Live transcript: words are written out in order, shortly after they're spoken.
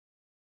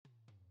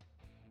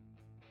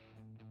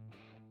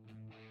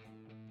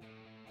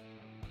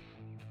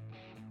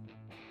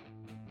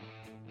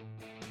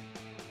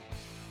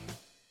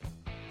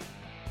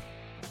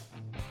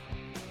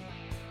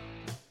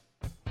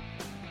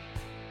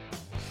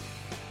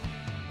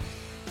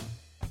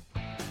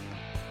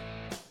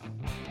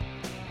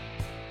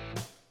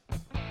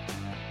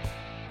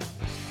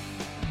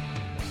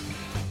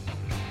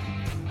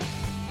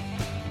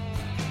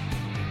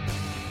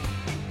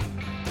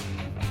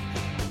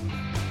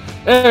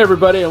Hey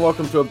everybody, and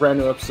welcome to a brand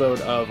new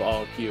episode of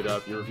All Queued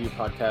Up, your review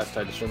podcast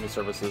tied to streaming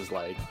services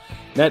like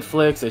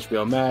Netflix,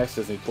 HBO Max,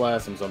 Disney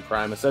Plus, Amazon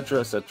Prime, etc.,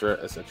 etc.,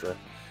 etc.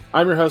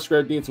 I'm your host,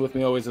 Greg Dietz. With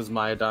me always is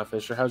Maya Don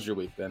Fisher. How's your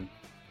week been?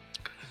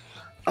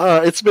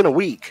 It's been a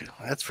week.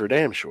 That's for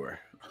damn sure.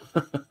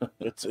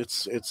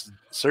 It's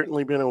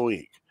certainly been a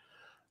week.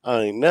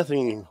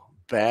 Nothing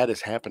bad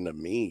has happened to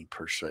me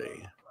per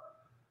se,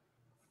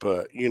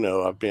 but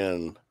I've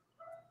been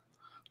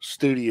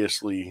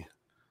studiously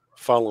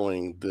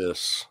following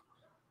this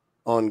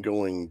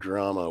ongoing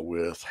drama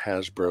with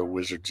Hasbro,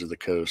 Wizards of the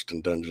Coast,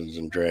 and Dungeons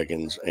and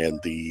Dragons, and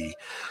the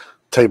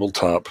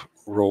tabletop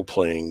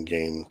role-playing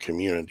game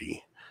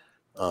community.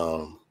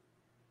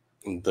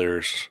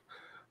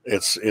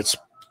 It's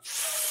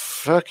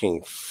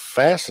fucking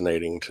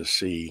fascinating to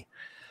see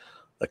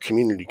a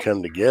community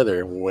come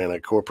together when a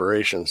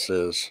corporation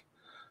says,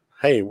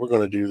 hey, we're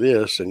going to do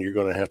this and you're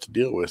going to have to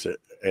deal with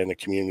it. And the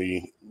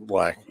community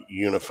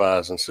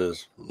unifies and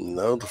says,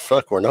 no, the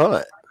fuck we're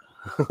not.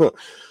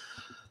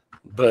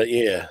 But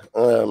yeah,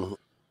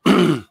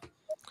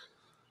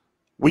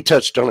 we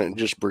touched on it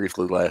just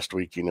briefly last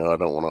week. I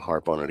don't want to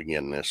harp on it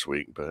again this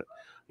week, but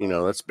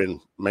that's been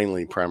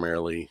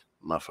primarily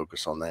my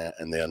focus on that.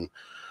 And then,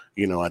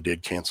 I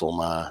did cancel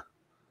my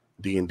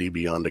D&D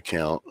Beyond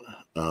account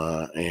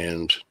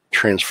and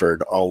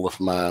transferred all of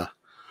my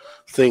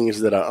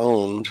things that I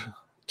owned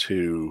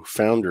to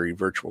Foundry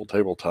Virtual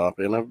Tabletop.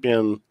 And I've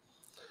been,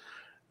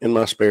 in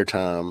my spare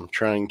time,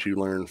 trying to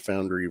learn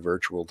Foundry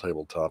Virtual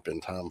Tabletop in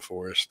time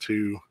for us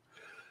to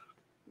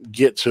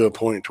get to a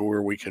point to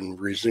where we can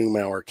resume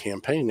our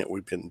campaign that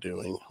we've been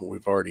doing.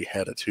 We've already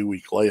had a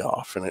 2-week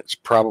layoff, and it's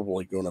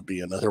probably going to be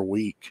another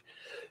week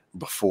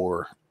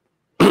before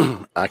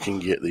I can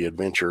get the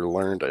adventure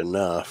learned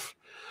enough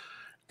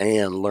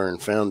and learn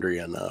Foundry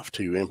enough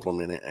to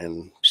implement it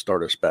and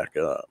start us back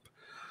up.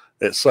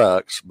 It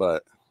sucks,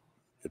 but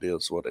it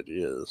is what it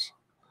is.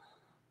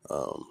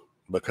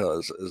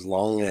 Because as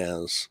long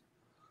as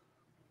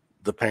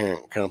the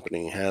parent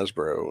company,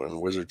 Hasbro and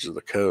Wizards of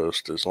the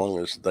Coast, as long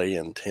as they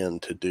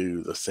intend to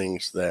do the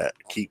things that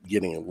keep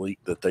getting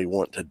leaked that they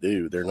want to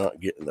do, they're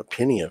not getting a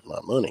penny of my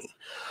money.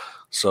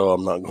 So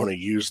I'm not going to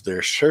use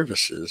their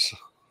services.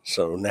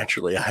 So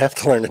naturally, I have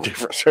to learn a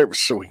different service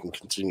so we can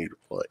continue to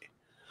play.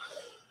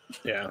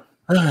 Yeah.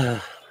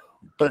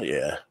 But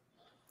yeah.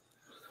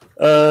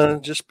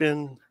 Just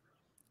been,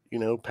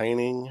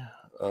 painting.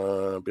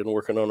 Been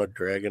working on a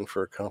dragon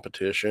for a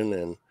competition,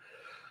 and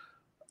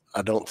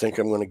I don't think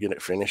I'm going to get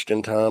it finished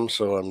in time,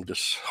 so I'm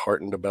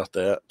disheartened about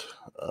that.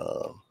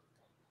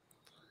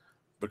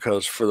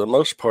 Because for the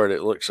most part,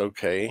 it looks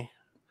okay,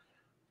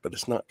 but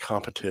it's not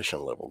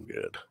competition level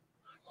good.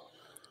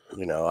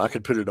 I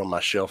could put it on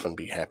my shelf and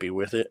be happy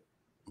with it,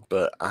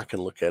 but I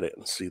can look at it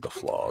and see the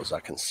flaws.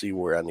 I can see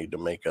where I need to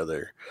make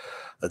other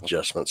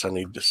adjustments. I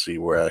need to see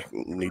where I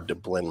need to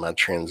blend my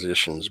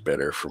transitions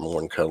better from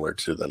one color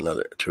to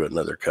another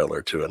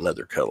color to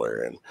another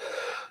color. And,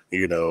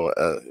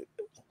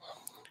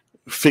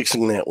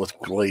 fixing that with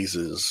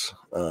glazes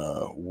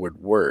would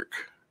work,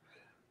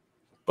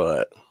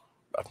 but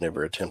I've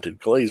never attempted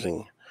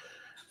glazing.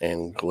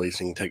 And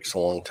glazing takes a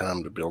long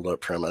time to build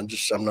up from. I'm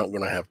not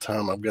going to have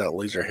time. I've got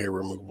laser hair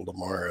removal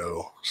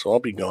tomorrow, so I'll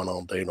be gone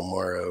all day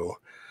tomorrow.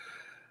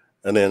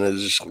 And then it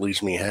just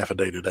leaves me half a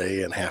day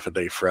today and half a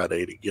day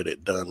Friday to get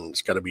it done.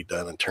 It's got to be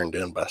done and turned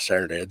in by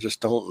Saturday. I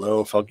just don't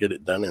know if I'll get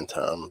it done in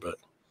time. But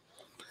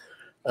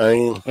I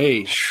mean,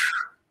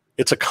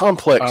 it's a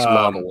complex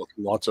model with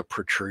lots of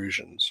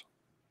protrusions.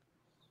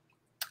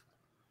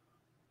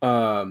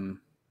 Don't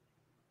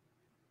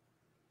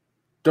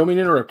mean to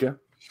interrupt you.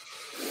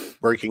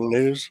 Breaking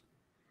news.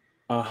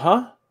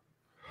 At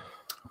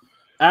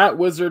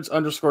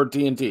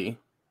Wizards_D&D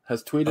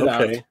has tweeted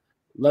out,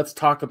 let's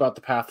talk about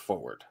the path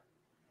forward.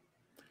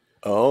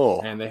 Oh.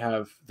 And they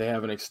have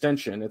an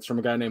extension. It's from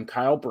a guy named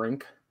Kyle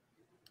Brink.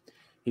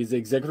 He's the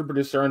executive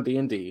producer on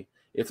D&D.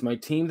 It's my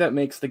team that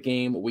makes the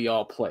game we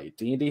all play.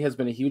 D&D has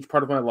been a huge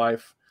part of my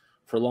life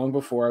for long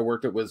before I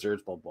worked at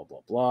Wizards, blah, blah,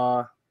 blah,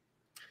 blah.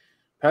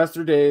 Past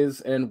 3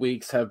 days and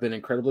weeks have been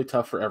incredibly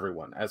tough for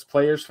everyone. As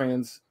players,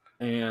 fans,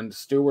 and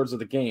stewards of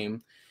the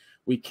game,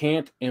 we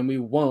can't and we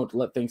won't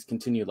let things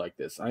continue like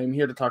this. I am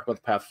here to talk about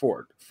the path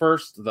forward.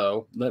 First,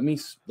 though, let me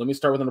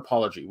start with an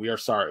apology. We are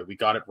sorry. We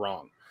got it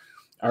wrong.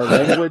 Our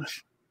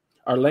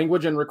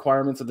language and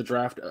requirements of the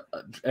draft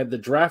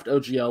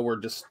OGL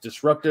were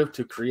disruptive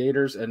to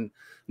creators and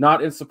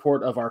not in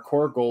support of our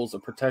core goals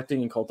of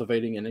protecting and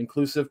cultivating an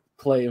inclusive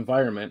play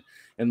environment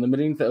and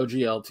limiting the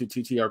OGL to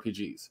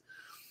TTRPGs.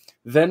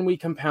 Then we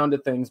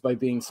compounded things by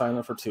being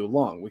silent for too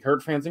long. We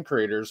hurt fans and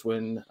creators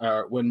when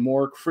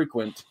more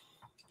frequent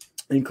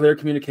and clear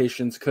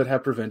communications could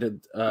have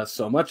prevented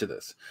so much of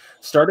this.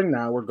 Starting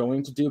now, we're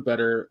going to do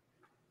better.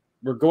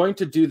 We're going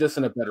to do this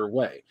in a better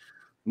way.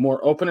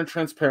 More open and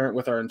transparent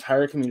with our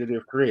entire community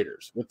of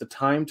creators, with the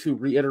time to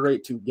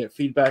reiterate, to get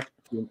feedback,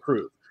 to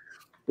improve.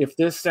 If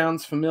this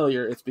sounds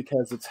familiar, it's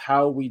because it's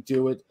how we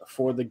do it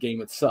for the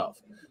game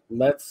itself.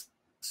 Let's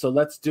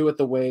do it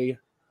the way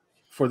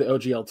for the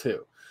OGL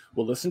too.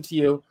 We'll listen to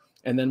you,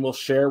 and then we'll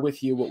share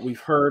with you what we've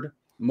heard,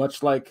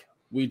 much like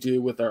we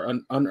do with our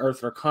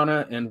Unearthed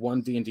Arcana and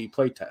 1D&D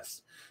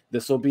playtests.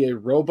 This will be a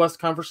robust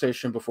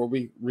conversation before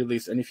we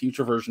release any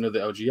future version of the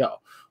OGL.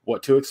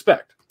 What to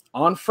expect.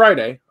 On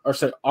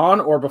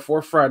or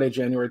before Friday,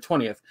 January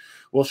 20th,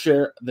 we'll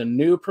share the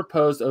new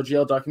proposed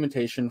OGL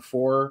documentation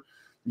for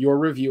your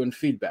review and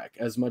feedback,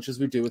 as much as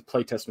we do with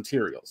playtest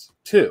materials.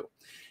 2,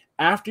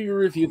 after you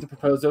review the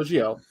proposed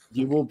OGL,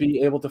 you will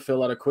be able to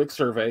fill out a quick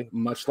survey,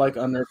 much like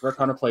Unearthed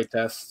Arcana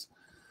playtests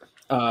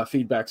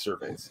feedback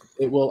surveys.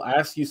 It will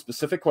ask you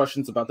specific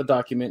questions about the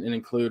document and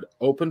include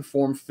open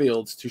form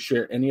fields to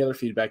share any other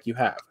feedback you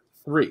have.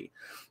 3,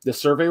 the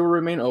survey will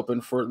remain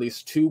open for at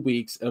least 2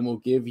 weeks and will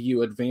give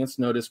you advance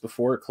notice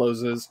before it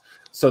closes,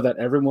 so that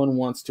everyone who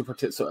wants to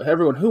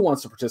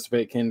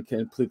participate can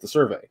complete the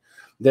survey.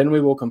 Then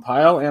we will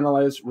compile,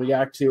 analyze,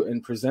 react to,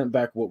 and present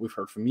back what we've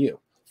heard from you.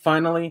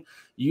 Finally,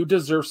 you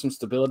deserve some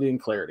stability and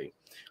clarity.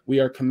 We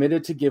are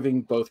committed to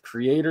giving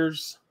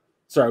creators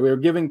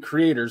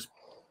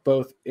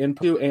both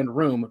input and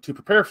room to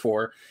prepare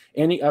for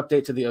any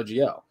update to the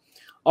OGL.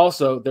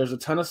 Also, there's a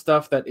ton of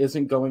stuff that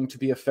isn't going to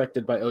be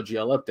affected by an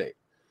OGL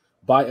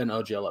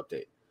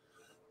update.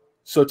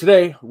 So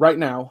today, right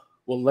now,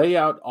 we'll lay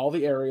out all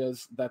the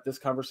areas that this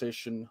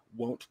conversation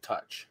won't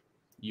touch.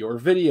 Your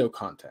video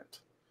content.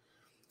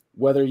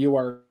 Whether you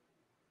are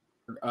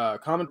a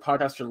common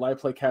podcaster, live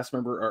play cast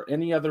member, or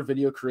any other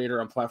video creator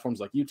on platforms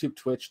like YouTube,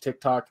 Twitch,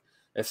 TikTok,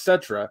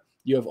 etc.,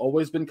 you have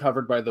always been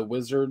covered by the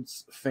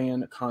Wizards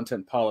fan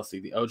content policy.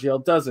 The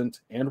OGL doesn't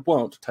and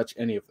won't touch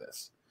any of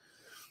this.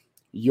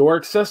 Your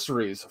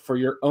accessories for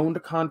your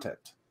owned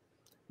content.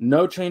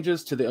 No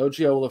changes to the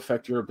OGL will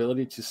affect your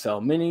ability to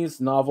sell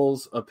minis,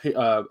 novels,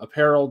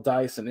 apparel,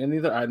 dice, and any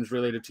other items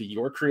related to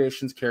your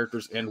creations,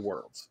 characters, and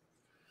worlds.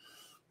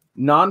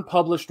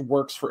 Non-published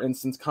works, for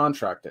instance,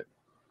 contracted.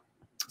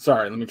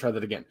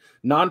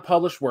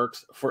 Non-published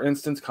works, for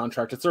instance,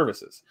 contracted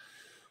services.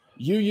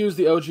 You use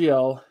the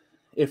OGL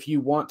if you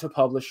want to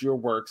publish your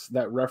works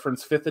that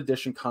reference 5th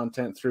edition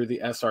content through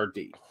the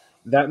SRD.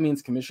 That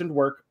means commissioned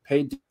work,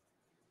 paid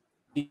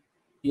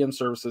DM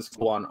services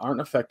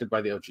aren't affected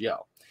by the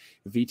OGL.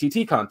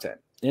 VTT content.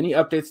 Any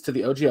updates to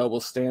the OGL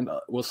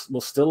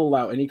will still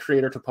allow any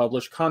creator to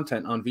publish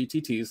content on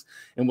VTTs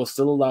and will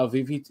still allow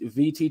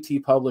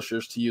VTT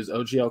publishers to use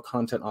OGL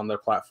content on their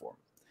platform.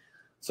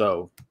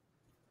 So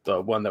the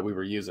one that we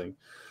were using.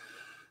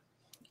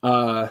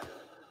 DM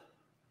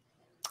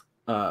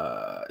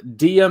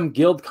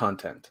Guild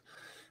content.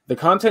 The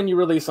content you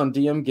release on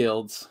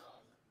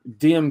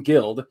DM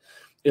Guild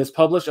is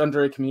published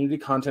under a community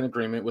content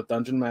agreement with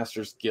Dungeon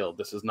Masters Guild.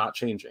 This is not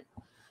changing.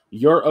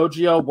 Your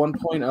OGL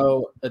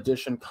 1.0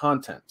 edition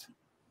content,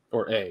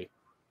 or A.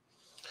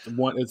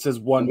 It says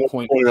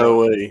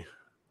 1.0 A.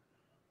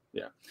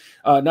 Yeah.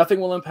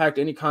 Nothing will impact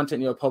any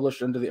content you have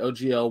published under the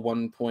OGL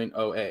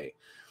 1.0A.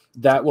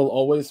 That will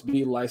always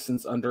be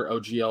licensed under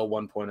OGL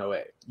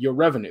 1.0A. Your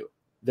revenue.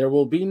 There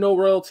will be no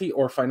royalty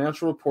or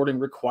financial reporting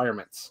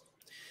requirements.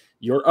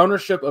 Your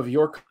ownership of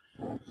your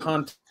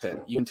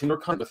content. You continue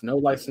your content with no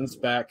license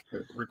back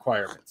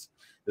requirements.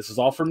 This is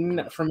all from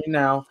me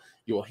now.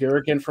 You will hear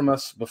again from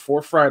us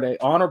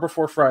on or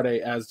before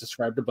Friday, as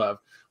described above.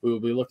 We will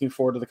be looking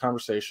forward to the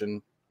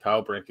conversation.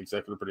 Kyle Brink,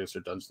 executive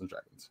producer, Dungeons &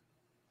 Dragons.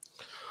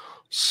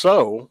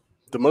 So,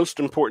 the most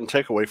important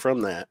takeaway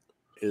from that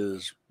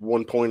is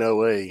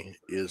 1.0A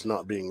is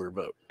not being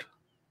revoked.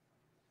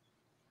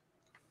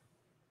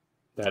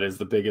 That is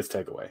the biggest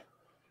takeaway.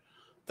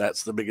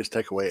 That's the biggest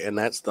takeaway, and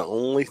that's the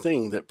only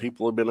thing that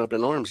people have been up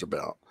in arms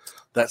about.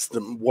 That's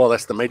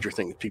the major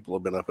thing that people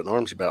have been up in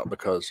arms about,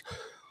 because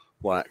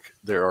like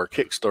there are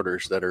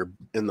Kickstarters that are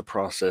in the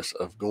process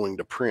of going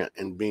to print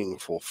and being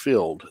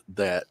fulfilled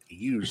that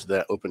use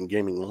that open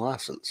gaming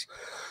license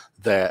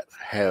that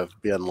have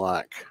been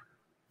like,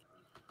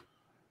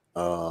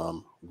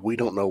 we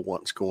don't know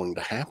what's going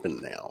to happen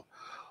now.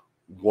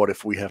 What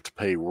if we have to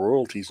pay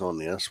royalties on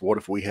this? What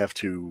if we have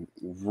to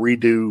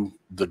redo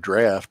the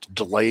draft,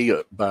 delay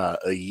it by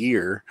a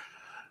year?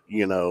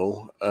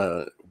 Who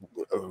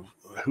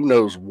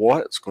knows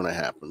what's going to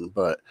happen,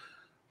 but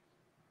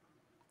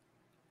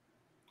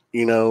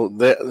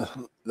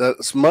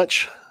that's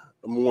much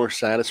more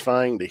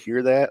satisfying to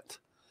hear that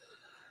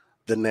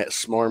than that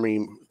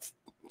smarmy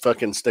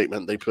fucking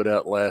statement they put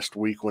out last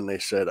week when they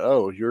said,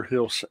 "Oh,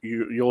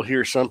 you'll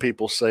hear some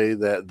people say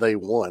that they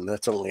won."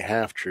 That's only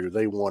half true.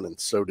 They won, and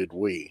so did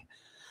we.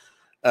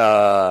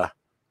 No,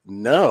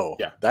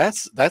 yeah.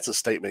 That's a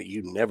statement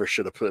you never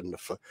should have put into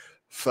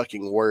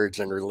fucking words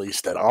and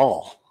released at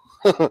all.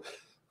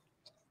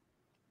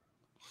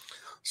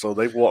 So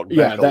they've walked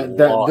back.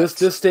 Yeah,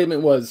 this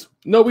statement was,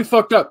 no, we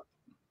fucked up.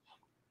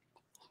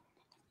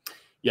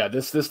 Yeah,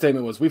 this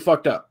statement was, we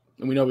fucked up,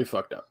 and we know we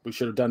fucked up. We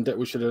should have done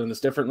this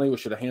differently. We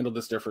should have handled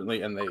this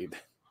differently, and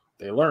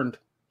they learned.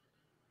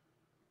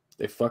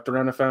 They fucked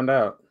around and found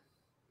out.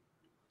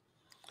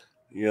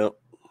 Yep.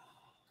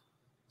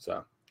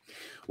 So,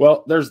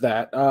 well, there's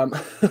that.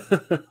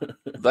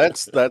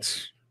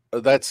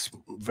 That's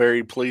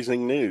very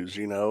pleasing news,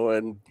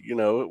 and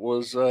it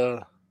was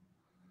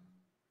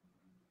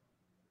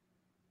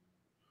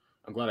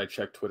I'm glad I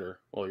checked Twitter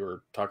while you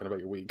were talking about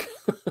your week.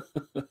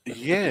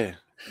 Yeah.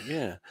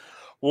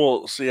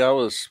 Well, see, I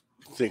was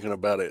thinking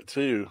about it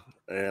too,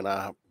 and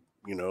I,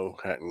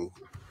 hadn't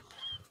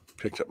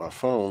picked up my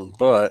phone,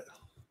 but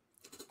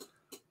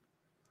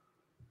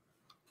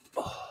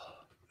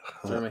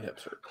Sorry, my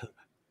hips hurt.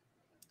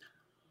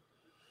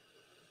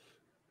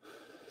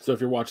 So if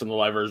you're watching the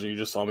live version, you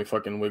just saw me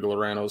fucking wiggle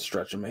around. I was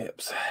stretching my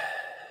hips.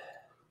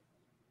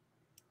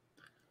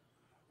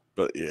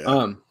 But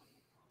yeah.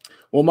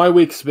 Well, my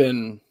week's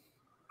been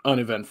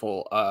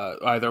uneventful.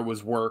 Either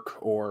was work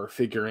or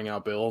figuring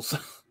out bills.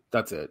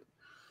 That's it.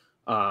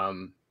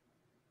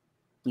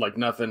 Like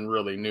nothing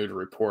really new to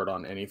report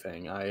on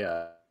anything.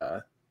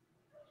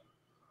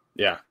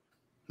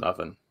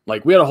 Nothing.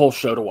 Like we had a whole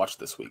show to watch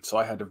this week, so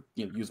I had to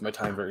use my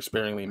time very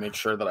sparingly and make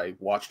sure that I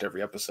watched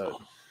every episode,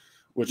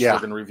 which we're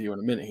going to review in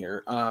a minute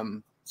here.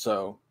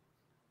 So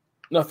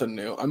nothing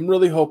new. I'm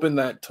really hoping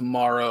that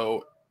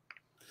tomorrow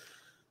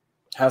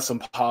has some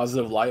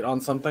positive light on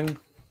something.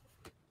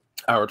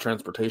 Our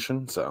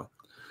transportation,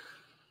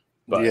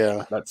 but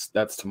yeah,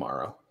 that's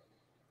tomorrow.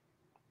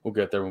 We'll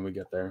get there when we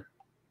get there.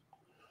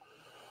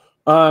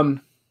 Well,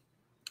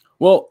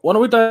 why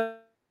don't we dive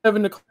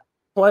into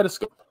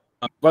Kaleidoscope?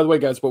 By the way,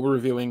 guys, what we're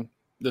reviewing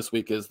this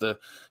week is the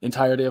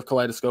entirety of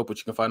Kaleidoscope, which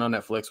you can find on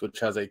Netflix, which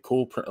has a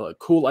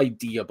cool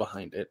idea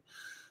behind it.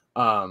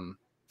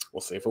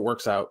 We'll see if it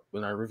works out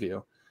in our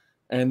review.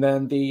 And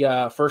then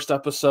the first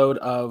episode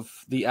of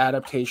the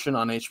adaptation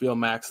on HBO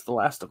Max, The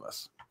Last of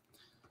Us,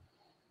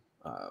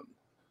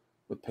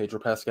 with Pedro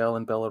Pascal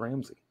and Bella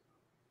Ramsey.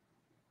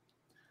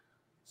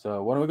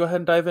 So why don't we go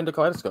ahead and dive into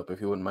Kaleidoscope,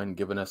 if you wouldn't mind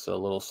giving us a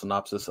little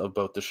synopsis of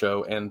both the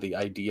show and the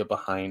idea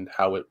behind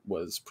how it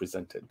was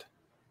presented.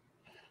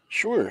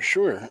 Sure.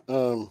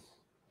 Give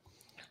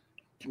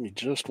me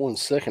just 1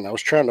 second. I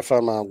was trying to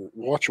find my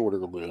watch order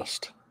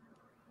list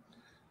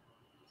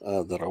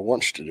that I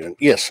watched it in.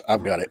 Yes,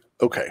 I've got it.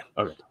 Okay.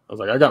 I was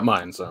like, I got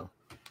mine, so.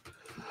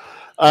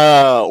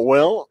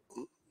 Well,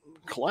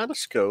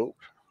 Kaleidoscope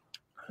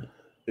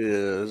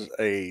is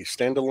a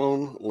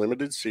standalone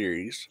limited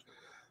series.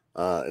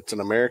 It's an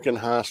American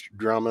heist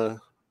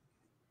drama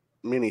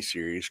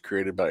miniseries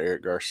created by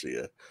Eric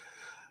Garcia.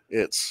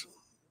 It's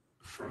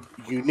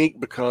unique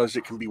because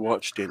it can be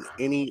watched in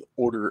any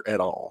order at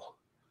all.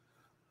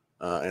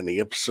 And the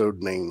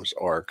episode names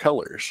are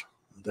colors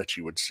that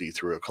you would see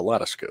through a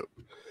kaleidoscope.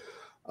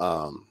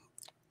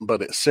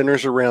 But it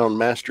centers around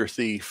Master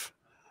Thief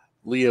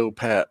Leo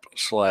Papp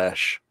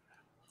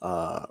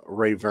 /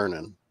 Ray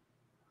Vernon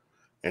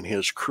and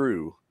his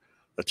crew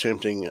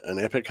attempting an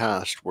epic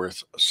heist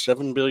worth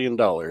 $7 billion,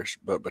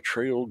 but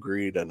betrayal,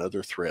 greed, and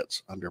other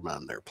threats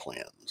undermine their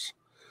plans.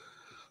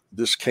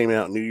 This came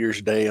out New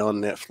Year's Day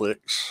on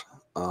Netflix.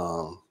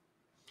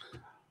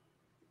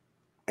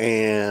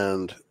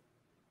 And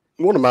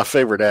one of my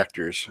favorite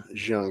actors,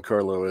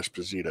 Giancarlo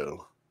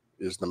Esposito,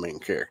 is the main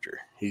character.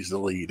 He's the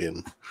lead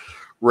in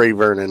Ray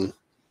Vernon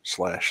 /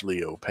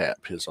 Leo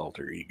Papp, his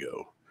alter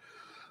ego.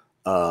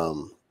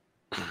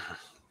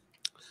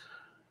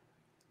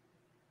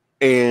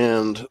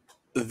 And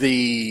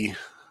the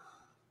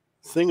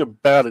thing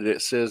about it,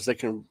 it says they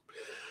can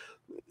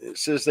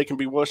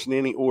be watched in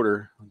any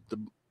order. The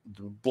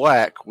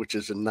black, which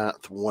is a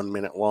 9th 1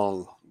 minute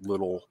long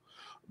little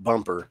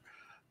bumper,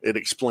 it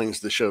explains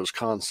the show's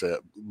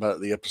concept,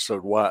 but the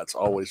episode why it's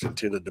always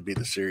intended to be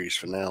the series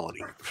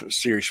finale.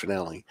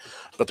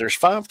 But there's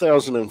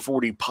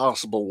 5,040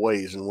 possible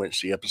ways in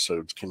which the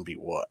episodes can be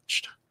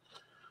watched.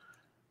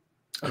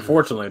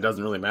 Unfortunately, it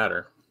doesn't really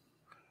matter.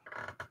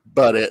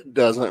 But it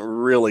doesn't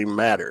really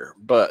matter.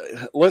 But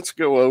let's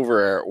go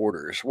over our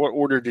orders. What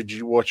order did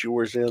you watch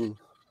yours in?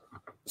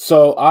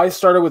 So I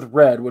started with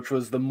red, which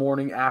was the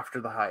morning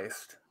after the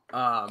heist.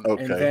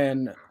 Okay.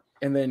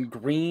 And then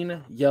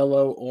green,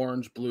 yellow,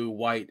 orange, blue,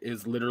 white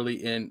is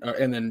literally in,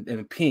 and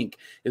then pink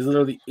is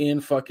literally in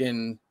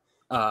fucking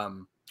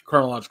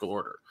chronological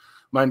order.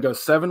 Mine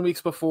goes 7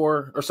 years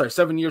before,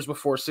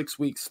 6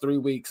 weeks, 3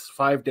 weeks,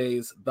 5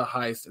 days, the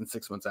heist, and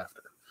 6 months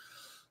after.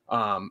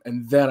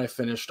 And then I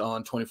finished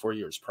on 24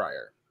 years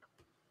prior.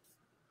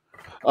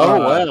 Oh,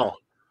 wow.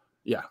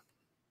 Yeah.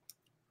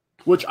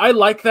 Which I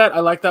like that. I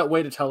like that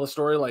way to tell a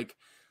story. Like,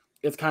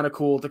 it's kind of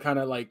cool to kind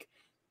of like,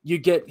 you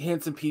get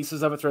hints and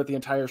pieces of it throughout the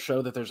entire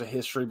show that there's a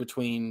history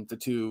between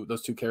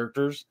those two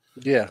characters.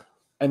 Yeah.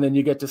 And then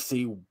you get to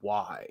see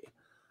why.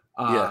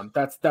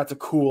 That's a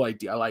cool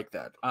idea. I like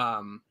that.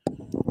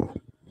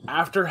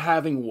 After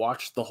having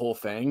watched the whole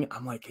thing,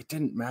 I'm like, it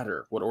didn't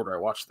matter what order I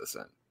watched this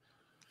in.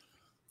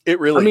 It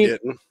really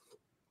didn't.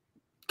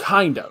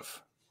 Kind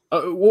of.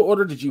 What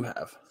order did you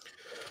have?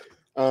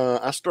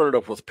 I started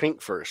off with Pink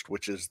first,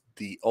 which is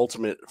the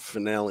ultimate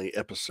finale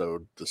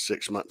episode, the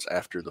 6 months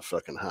after the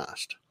fucking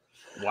heist.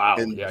 Wow.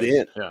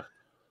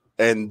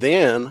 And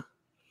then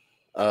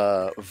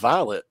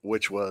Violet,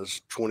 which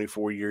was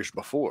 24 years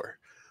before.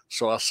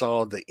 So I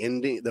saw the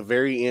ending, the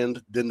very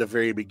end, then the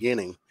very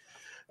beginning.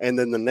 And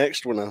then the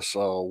next one I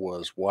saw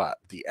was what?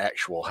 The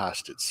actual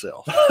heist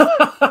itself.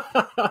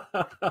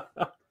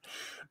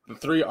 The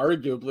 3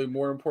 arguably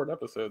more important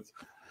episodes.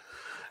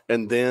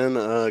 And then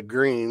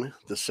Green,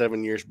 the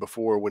 7 years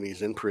before when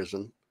he's in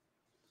prison.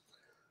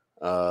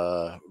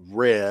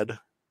 Red,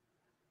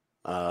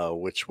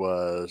 which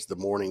was the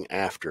morning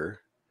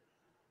after.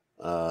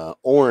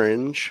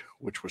 Orange,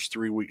 which was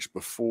 3 weeks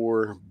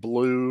before.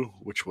 Blue,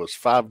 which was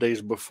 5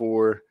 days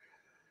before.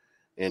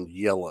 And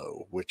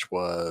yellow, which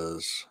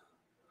was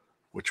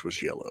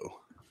yellow.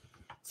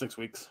 6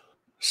 weeks.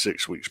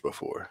 6 weeks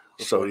before.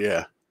 So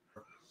yeah.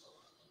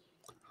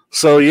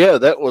 So yeah,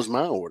 that was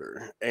my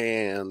order,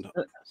 and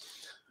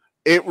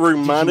it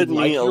reminded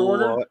me a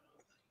lot.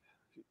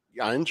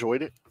 I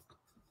enjoyed it.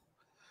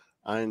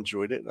 I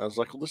was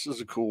like, well, this is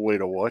a cool way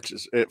to watch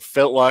this. It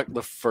felt like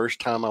the first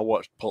time I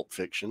watched Pulp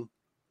Fiction.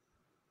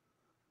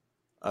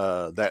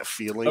 That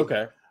feeling.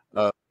 Okay.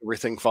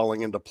 Everything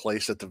falling into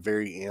place at the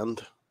very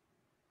end.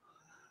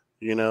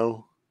 You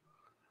know?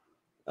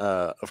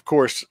 Of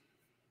course,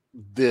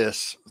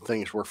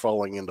 things were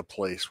falling into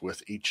place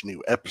with each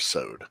new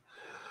episode.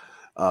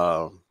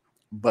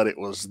 But it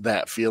was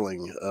that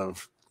feeling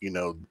of,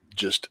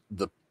 just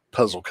the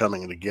puzzle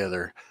coming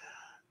together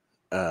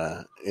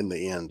in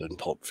the end in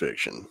Pulp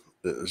Fiction.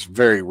 It was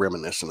very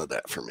reminiscent of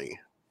that for me.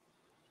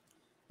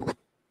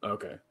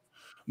 Okay.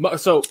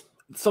 So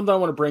something I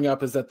want to bring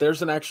up is that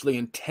there's an actually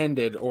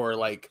intended, or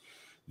like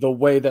the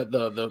way that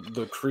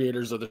the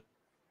creators of the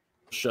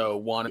show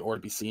want it or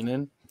to be seen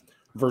in,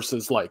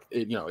 versus like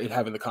it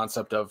having the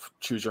concept of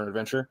choose your own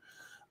adventure.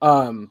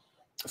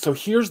 So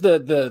here's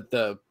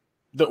the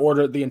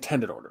order, the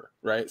intended order,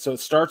 right? So it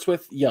starts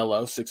with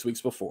yellow 6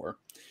 weeks before,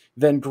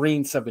 then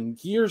green 7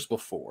 years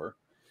before,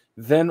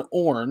 then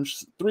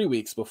orange 3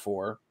 weeks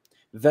before,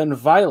 then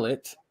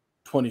violet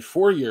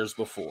 24 years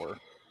before,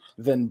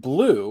 then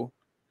blue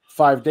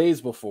 5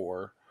 days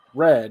before,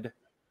 red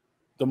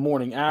the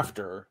morning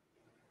after,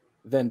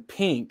 then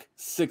pink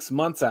 6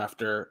 months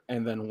after,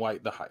 and then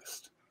white the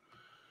heist.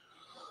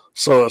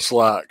 So it's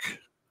like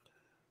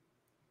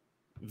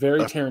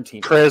very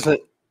Tarantino.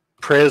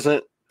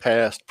 Present,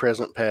 past,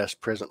 present,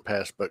 past, present,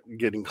 past, but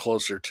getting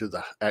closer to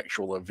the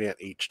actual event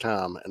each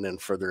time, and then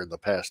further in the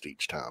past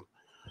each time,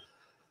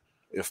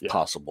 if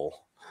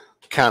possible.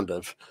 Kind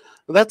of.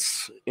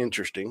 That's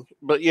interesting.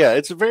 But yeah,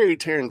 it's a very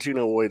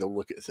Tarantino way to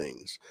look at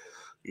things.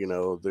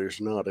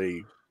 There's not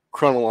a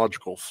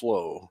chronological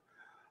flow.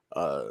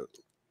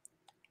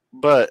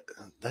 But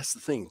that's the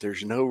thing.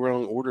 There's no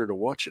wrong order to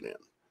watch it in.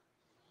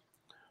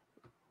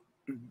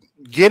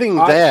 Getting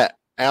that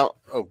out.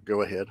 Oh,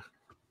 go ahead.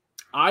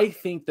 I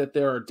think that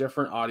there are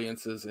different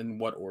audiences in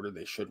what order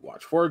they should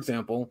watch. For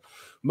example,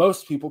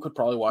 most people could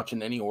probably watch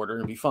in any order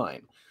and be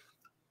fine.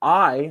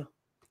 I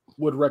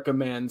would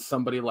recommend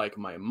somebody like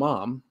my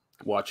mom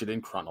watch it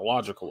in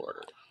chronological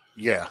order.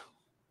 Yeah.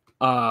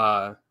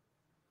 And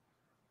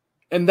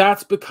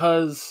that's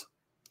because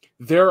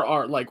there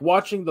are, like,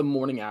 watching the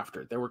morning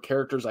after, there were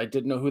characters I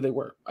didn't know who they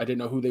were. I didn't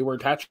know who they were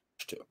attached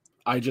to.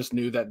 I just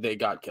knew that they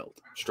got killed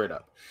straight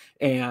up.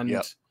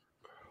 And,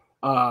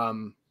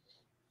 and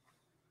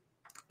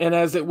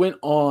as it went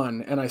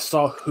on and I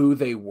saw who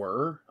they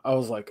were, I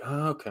was like,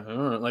 oh, okay.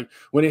 All right. Like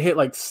when it hit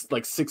like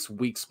 6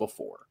 weeks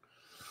before,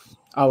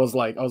 I was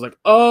like,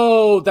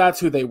 oh, that's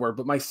who they were.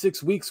 But my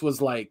 6 weeks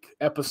was like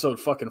episode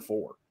fucking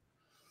 4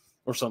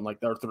 or something like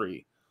that, or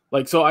 3.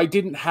 Like, so I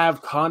didn't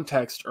have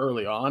context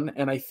early on.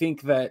 And I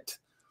think that,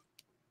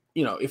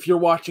 if you're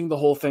watching the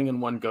whole thing in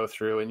one go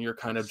through and you're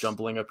kind of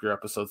jumbling up your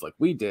episodes like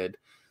we did,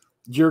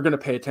 you're going to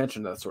pay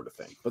attention to that sort of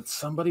thing. But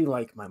somebody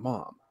like my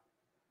mom,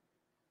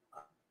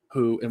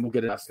 and we'll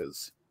get it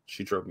because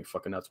she drove me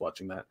fucking nuts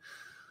watching that,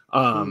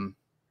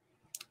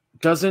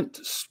 doesn't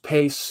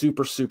pay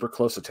super, super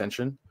close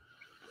attention.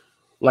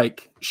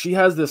 Like, she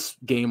has this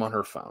game on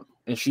her phone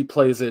and she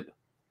plays it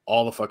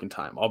all the fucking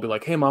time. I'll be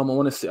like, hey mom, I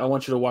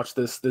want you to watch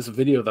this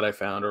video that I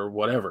found or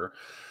whatever.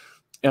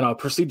 And I'll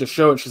proceed to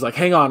show it. And she's like,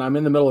 hang on, I'm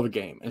in the middle of a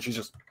game. And she's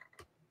just,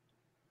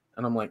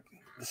 and I'm like,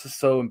 this is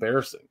so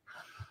embarrassing.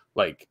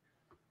 Like,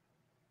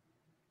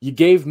 you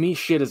gave me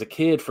shit as a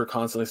kid for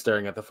constantly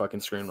staring at the fucking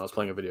screen when I was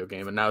playing a video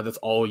game, and now that's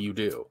all you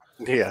do.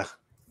 Yeah.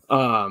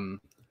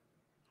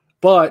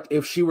 But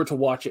if she were to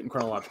watch it in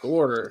chronological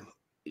order,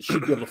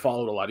 she'd be able to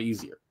follow it a lot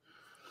easier.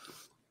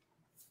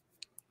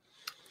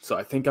 So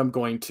I think I'm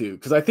going to,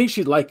 because I think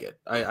she'd like it.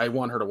 I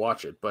want her to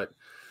watch it. But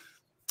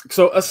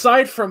so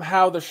aside from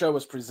how the show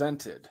was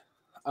presented,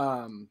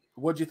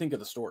 what did you think of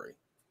the story?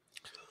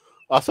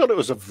 I thought it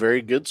was a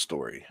very good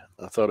story.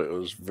 I thought it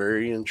was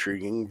very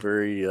intriguing,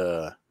 very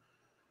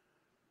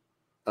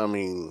I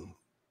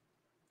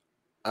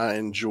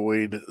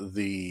enjoyed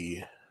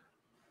the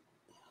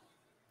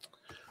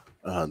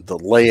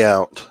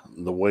layout,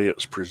 the way it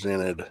was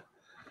presented.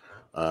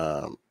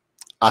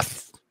 I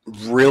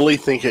really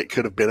think it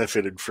could have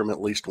benefited from at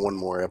least one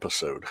more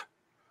episode.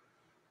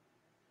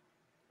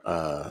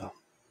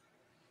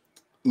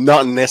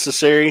 Not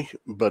necessary,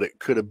 but it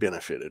could have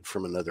benefited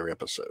from another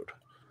episode.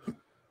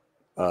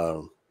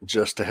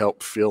 Just to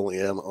help fill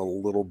in a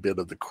little bit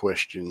of the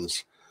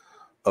questions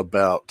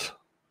about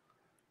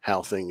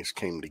how things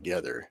came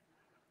together.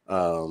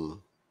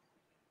 But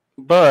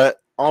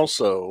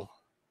also,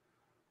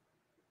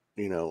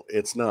 You know,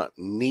 it's not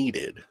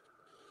needed.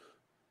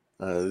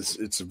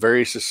 It's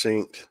very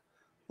succinct.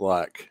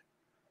 Like,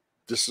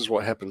 this is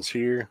what happens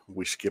here,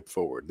 we skip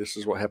forward. This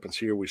is what happens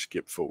here, we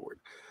skip forward.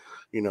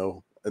 You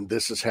know, and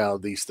this is how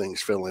these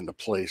things fell into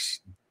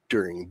place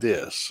during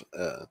this.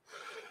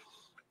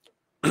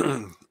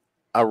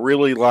 I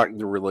really like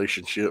the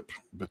relationship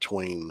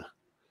between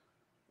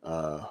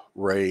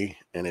Ray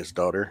and his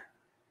daughter.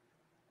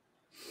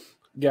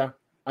 Yeah,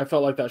 I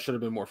felt like that should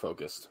have been more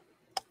focused.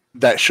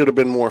 That should have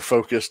been more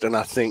focused, and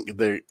I think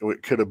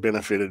it could have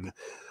benefited.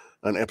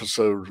 An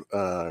episode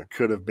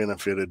could have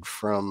benefited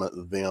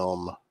from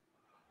them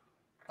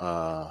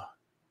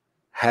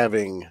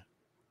having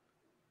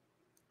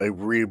a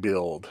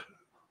rebuild.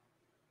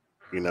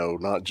 You know,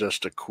 not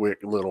just a quick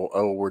little,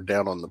 oh, we're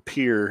down on the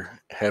pier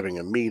having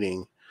a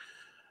meeting,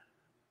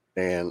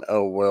 and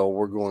oh, well,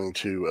 we're going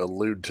to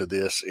allude to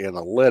this in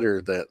a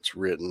letter that's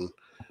written.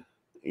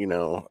 You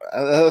know,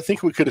 I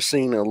think we could have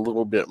seen a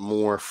little bit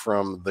more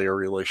from their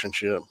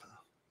relationship.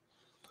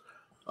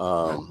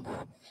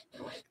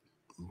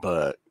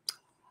 But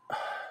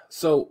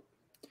so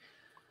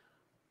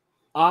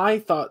I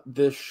thought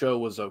this show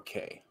was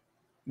okay.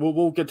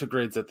 We'll get to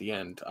grades at the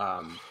end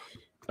of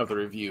the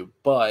review,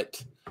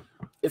 but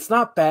it's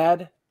not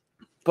bad,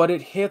 but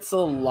it hits a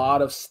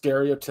lot of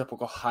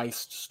stereotypical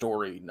heist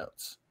story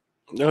notes.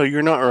 No,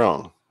 you're not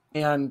wrong.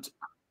 And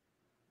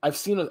I've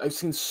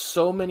seen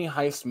so many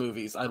heist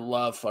movies. I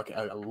love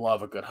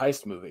a good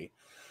heist movie.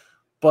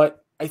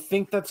 But I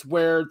think that's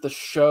where the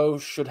show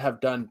should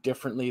have done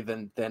differently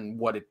than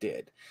what it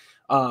did.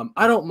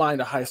 I don't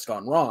mind a heist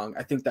gone wrong.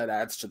 I think that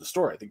adds to the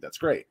story. I think that's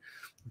great.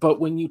 But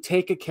when you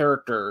take a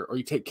character or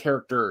you take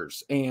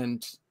characters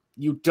and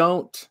you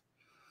don't,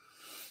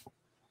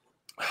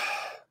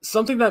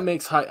 something that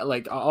makes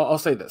I'll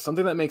say this,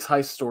 something that makes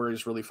heist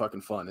stories really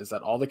fucking fun is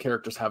that all the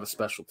characters have a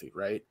specialty,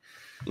 right?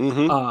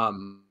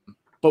 Mm-hmm.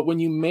 But when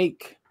you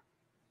make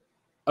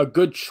a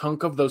good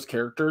chunk of those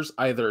characters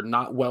either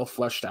not well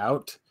fleshed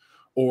out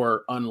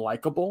or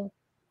unlikable,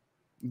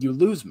 you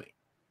lose me.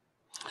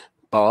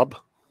 Bob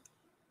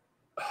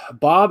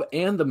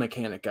and the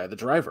mechanic guy, the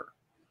driver.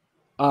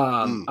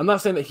 I'm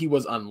not saying that he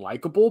was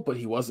unlikable, but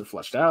he wasn't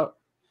fleshed out.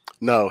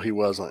 No, he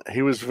wasn't.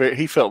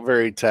 He felt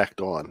very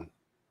tacked on.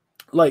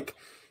 Like,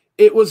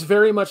 it was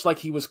very much like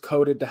he was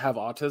coded to have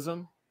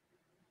autism.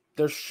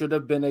 There should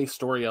have been a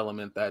story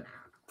element that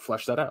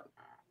fleshed that out.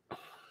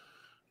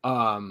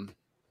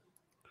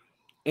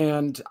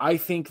 And I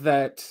think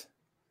that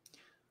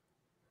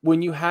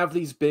when you have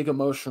these big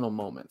emotional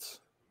moments,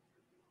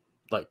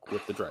 like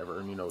with the driver,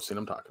 and you know what scene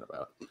I'm talking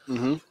about,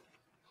 mm-hmm.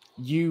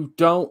 You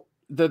don't,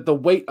 the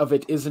weight of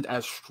it isn't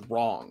as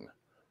strong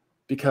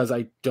because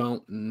I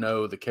don't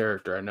know the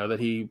character. I know that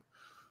he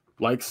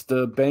likes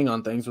to bang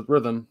on things with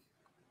rhythm.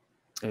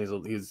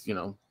 And he's you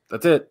know,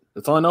 that's it.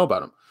 That's all I know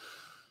about him.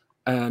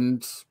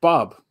 And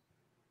Bob,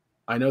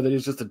 I know that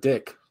he's just a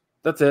dick.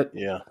 That's it.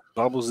 Yeah,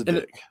 Bob was a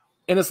dick.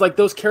 And it's like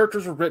those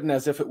characters were written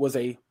as if it was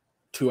a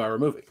 2-hour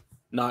movie,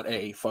 not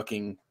a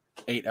fucking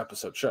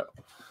 8-episode show.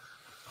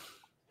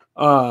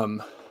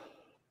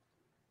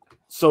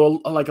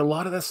 So like a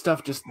lot of that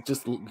stuff just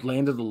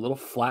landed a little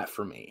flat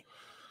for me.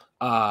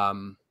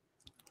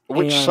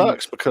 Which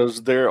sucks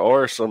because there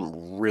are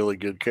some really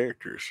good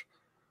characters.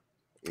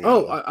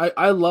 Oh,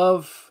 I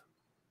love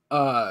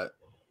the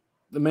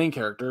main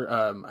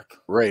character,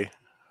 Ray.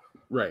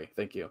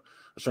 Thank you. I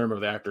was trying to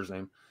remember the actor's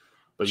name.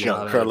 But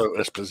Giancarlo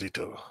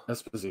Esposito.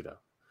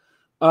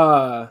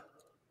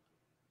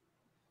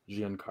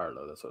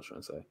 Giancarlo, that's what I was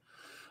trying to say.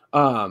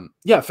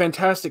 Yeah,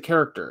 fantastic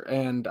character.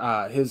 And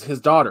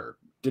his daughter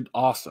did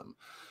awesome.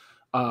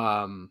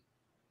 The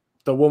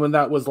woman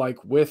that was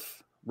like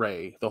with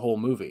Ray the whole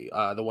movie,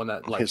 the one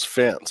that like his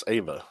fence,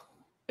 Ava.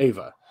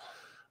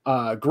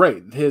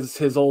 Great.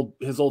 His old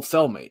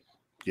cellmate.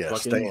 Yeah,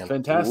 Stan.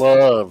 Fantastic.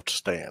 Loved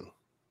Stan.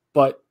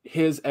 But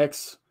his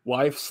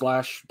ex-wife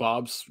 /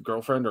 Bob's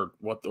girlfriend or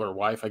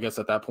wife, I guess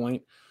at that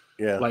point.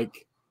 Yeah.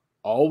 Like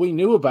all we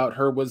knew about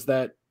her was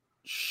that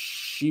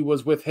she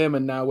was with him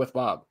and now with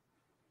Bob.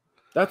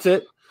 That's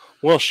it.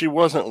 Well, she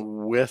wasn't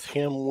with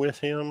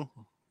him.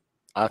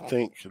 I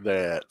think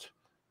that,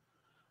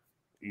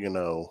 you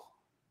know,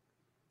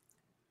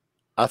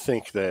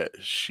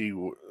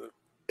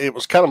 it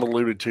was kind of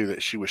alluded to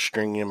that she was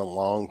stringing him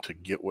along to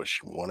get what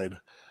she wanted.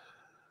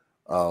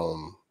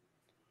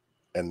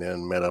 And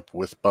then met up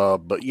with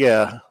Bob. But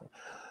yeah,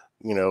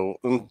 you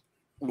know,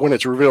 when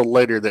it's revealed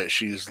later that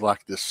she's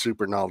like this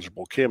super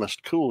knowledgeable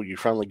chemist, cool, you're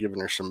finally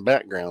giving her some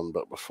background.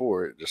 But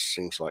before, it just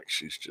seems like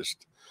she's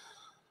just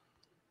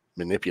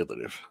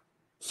manipulative.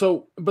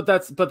 So, but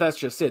that's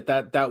just it.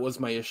 That was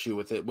my issue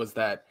with it, was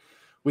that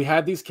we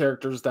had these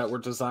characters that were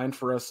designed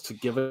for us to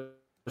give a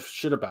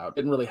shit about.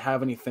 Didn't really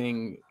have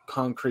anything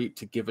concrete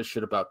to give a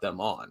shit about them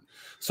on.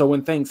 So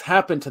when things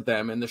happened to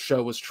them and the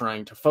show was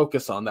trying to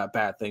focus on that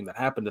bad thing that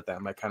happened to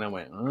them, I kind of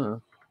went,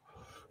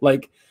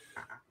 like,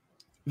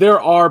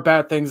 there are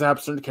bad things that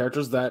happen to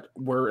characters that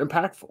were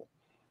impactful.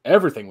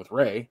 Everything with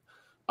Ray.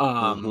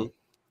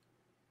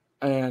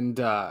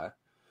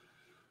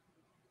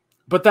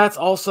 But that's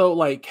also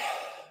like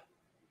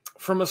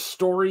from a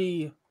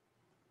story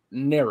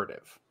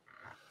narrative.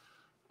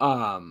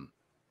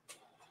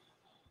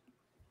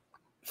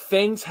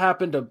 Things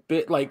happened a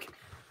bit like,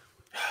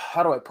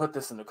 how do I put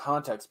this into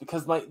context?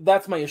 Because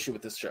that's my issue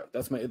with this show.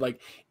 That's my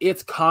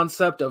its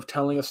concept of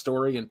telling a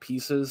story in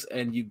pieces,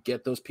 and you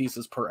get those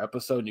pieces per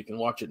episode, and you can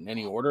watch it in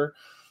any order.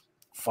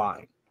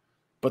 Fine,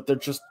 but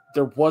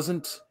there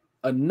wasn't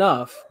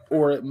enough,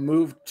 or it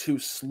moved too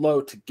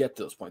slow to get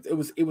to those points.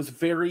 It was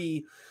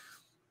very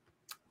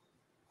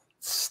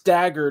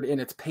staggered in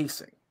its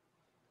pacing.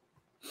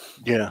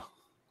 Yeah,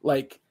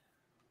 like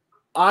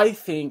I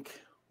think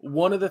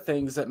one of the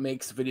things that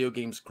makes video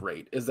games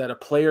great is that a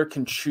player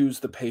can choose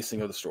the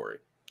pacing of the story.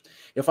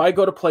 If I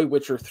go to play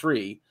Witcher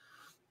 3,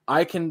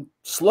 I can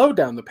slow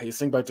down the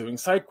pacing by doing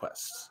side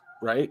quests,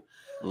 right?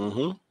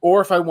 Mm-hmm. Or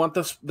if I want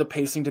the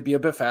pacing to be a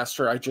bit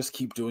faster, I just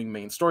keep doing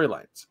main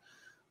storylines.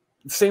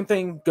 The same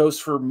thing goes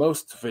for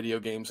most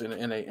video games in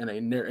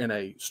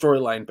a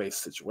storyline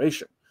based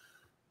situation.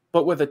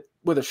 But with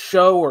a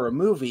show or a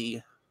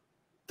movie,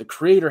 the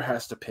creator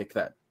has to pick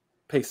that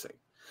pacing.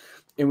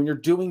 And when you're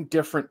doing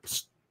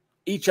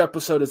each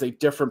episode is a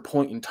different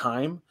point in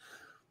time,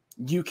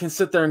 you can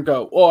sit there and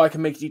go, oh, I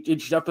can make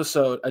each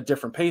episode a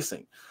different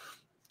pacing.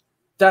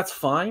 That's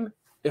fine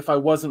if I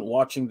wasn't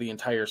watching the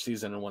entire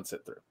season in one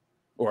sit through,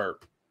 or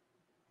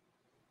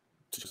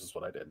this is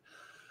what I did.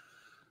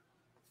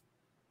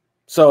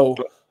 So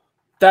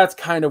that's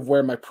kind of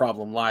where my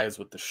problem lies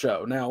with the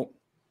show. Now,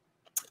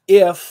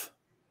 if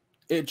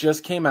it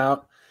just came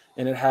out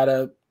and it had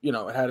a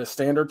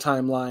standard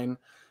timeline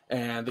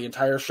and the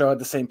entire show had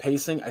the same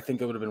pacing, I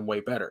think it would have been way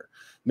better.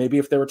 Maybe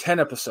if there were 10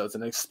 episodes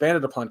and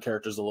expanded upon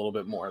characters a little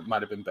bit more, it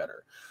might have been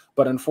better.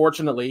 But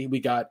unfortunately, we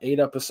got 8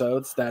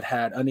 episodes that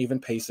had uneven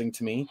pacing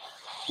to me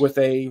with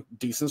a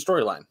decent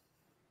storyline.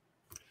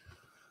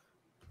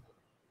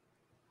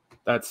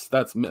 That's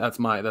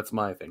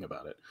my thing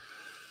about it.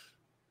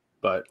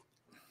 But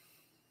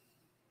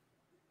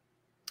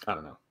I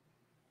don't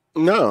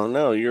know.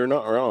 No, you're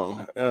not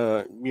wrong.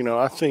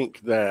 I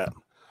think that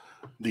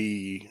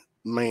the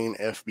main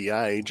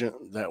FBI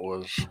agent that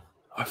was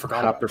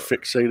hyper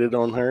fixated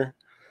on her,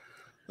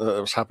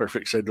 was hyper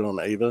fixated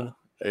on Ava,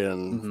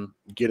 and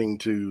getting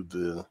to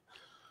the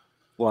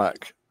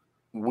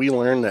we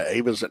learned that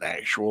Ava's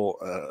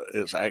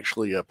is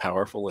actually a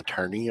powerful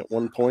attorney at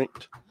one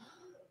point.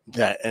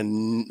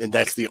 And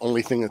that's the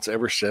only thing that's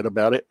ever said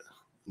about it.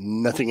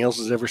 Nothing else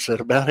is ever said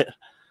about it.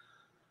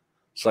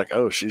 It's like,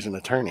 oh, she's an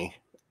attorney.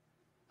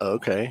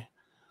 Okay.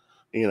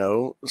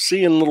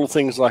 Seeing little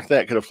things like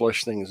that could have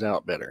fleshed things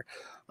out better.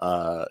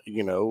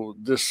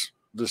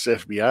 This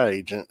FBI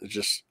agent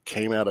just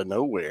came out of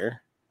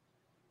nowhere,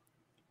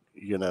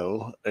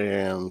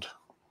 and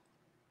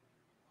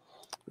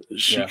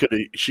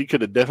she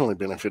could have definitely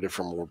benefited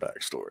from more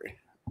backstory.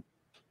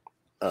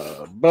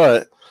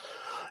 But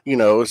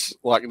it's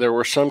like there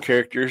were some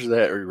characters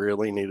that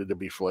really needed to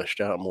be fleshed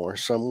out more.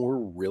 Some were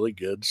really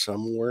good,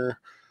 some were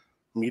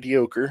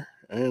mediocre,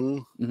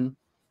 and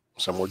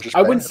some were just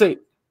bad.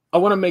 I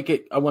want to make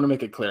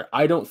it clear.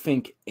 I don't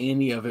think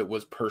any of it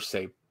was per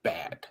se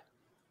bad.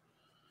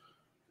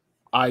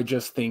 I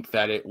just think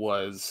that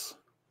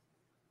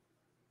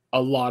a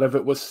lot of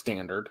it was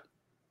standard.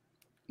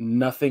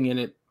 Nothing in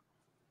it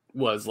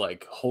was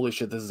like, holy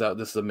shit, this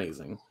is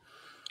amazing.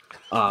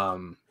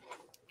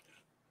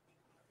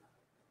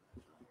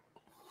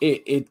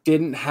 It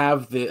didn't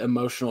have the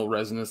emotional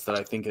resonance that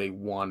I think they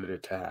wanted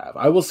it to have.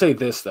 I will say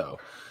this though,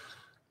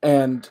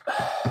 and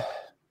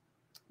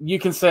you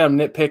can say I'm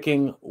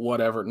nitpicking,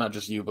 whatever. Not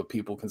just you, but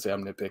people can say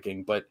I'm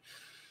nitpicking. But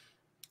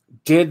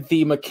did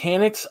the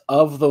mechanics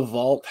of the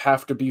vault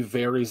have to be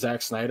very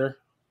Zack Snyder?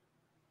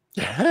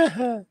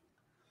 Am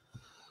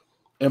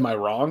I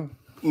wrong?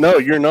 No,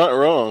 you're not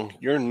wrong.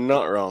 You're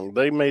not wrong.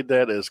 They made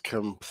that as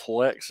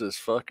complex as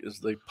fuck as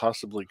they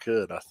possibly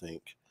could, I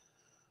think.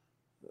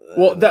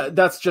 Well,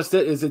 that's just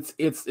it.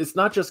 It's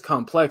not just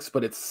complex,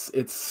 but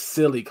it's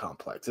silly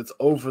complex. It's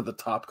over the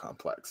top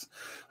complex.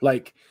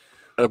 Like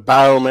a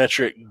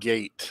biometric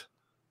gate,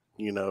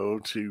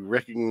 to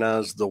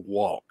recognize the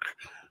walk.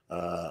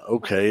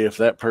 Okay, if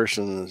that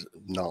person is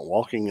not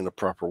walking in the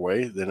proper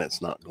way, then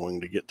it's not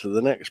going to get to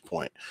the next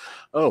point.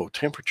 Oh,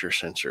 temperature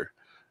sensor.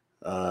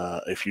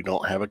 If you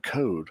don't have a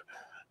code,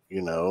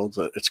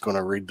 it's going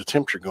to read the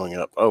temperature going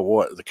up. Oh,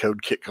 what? The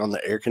code kick on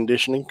the air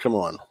conditioning? Come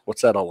on.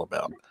 What's that all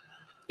about?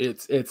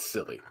 It's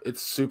silly.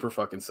 It's super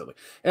fucking silly.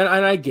 And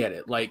I get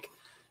it. Like,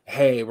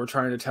 hey, we're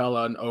trying to tell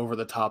an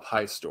over-the-top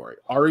high story.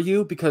 Are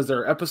you? Because there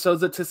are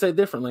episodes that to say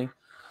differently.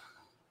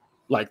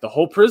 Like the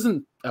whole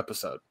prison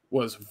episode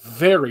was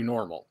very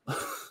normal.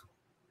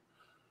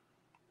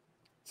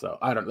 So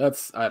I don't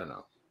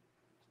know.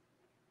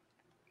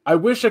 I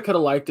wish I could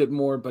have liked it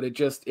more, but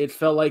it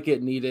felt like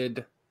it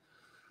needed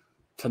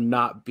to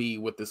not be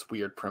with this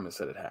weird premise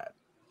that it had.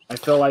 I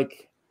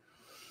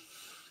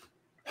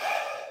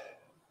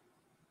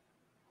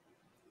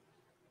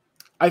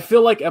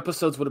feel like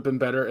episodes would have been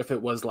better if it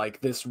was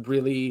like this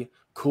really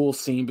cool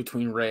scene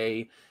between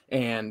Ray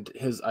and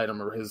his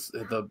item or his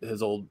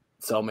old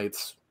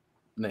cellmate's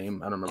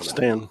name? I don't remember.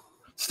 Stan.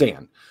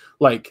 Stan.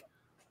 Like,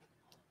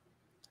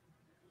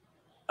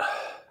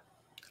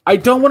 I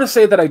don't want to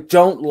say that I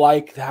don't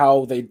like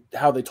how they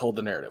told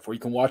the narrative, where you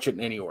can watch it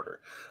in any order.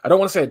 I don't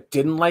want to say I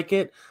didn't like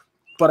it,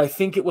 but I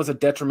think it was a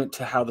detriment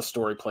to how the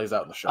story plays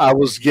out in the show. I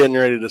was getting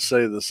ready to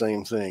say the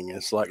same thing.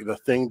 It's like the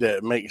thing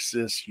that makes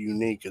this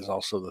unique is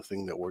also the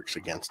thing that works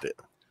against it.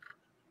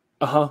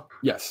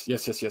 Yes.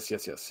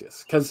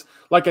 Because,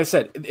 like I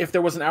said, if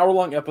there was an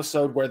hour-long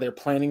episode where they're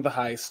planning the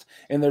heist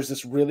and there's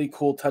this really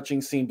cool,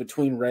 touching scene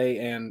between Ray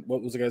and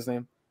what was the guy's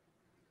name?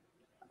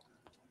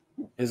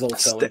 His old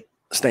celly.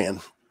 Stan.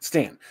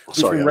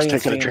 Sorry, I was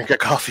taking a drink of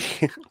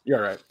coffee.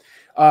 You're right.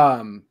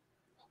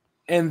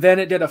 And then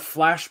it did a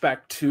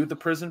flashback to the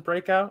prison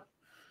breakout.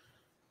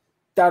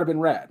 That would have been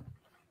rad.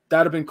 That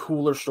would have been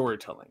cooler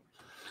storytelling,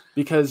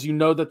 because you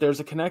know that there's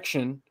a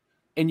connection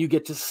and you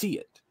get to see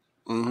it.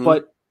 Mm-hmm.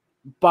 But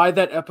by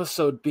that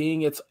episode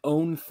being its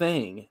own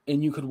thing,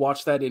 and you could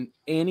watch that in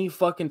any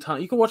fucking time.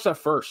 You could watch that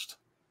first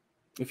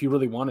if you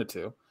really wanted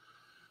to.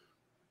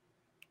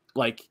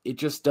 Like, it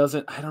just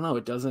doesn't, I don't know.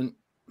 It doesn't,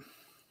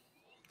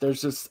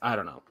 there's just, I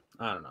don't know.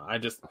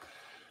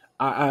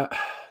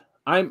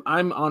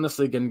 I'm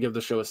honestly going to give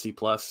the show a C+.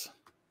 Oh,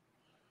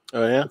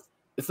 yeah?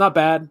 It's not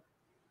bad.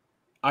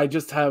 I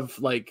just have,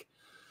 like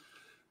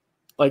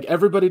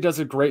everybody does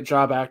a great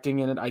job acting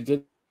in it. I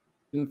didn't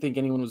think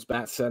anyone was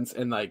bad sense,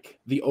 and like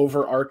the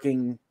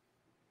overarching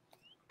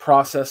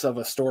process of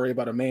a story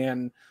about a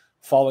man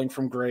falling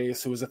from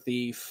grace who was a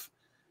thief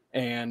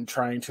and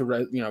trying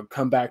to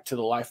come back to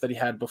the life that he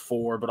had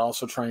before, but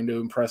also trying to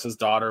impress his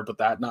daughter. But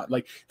that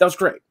was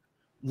great.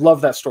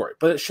 Love that story.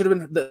 But it should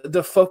have been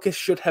the focus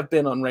should have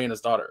been on Ray and his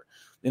daughter,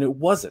 and it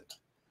wasn't.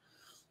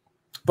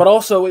 But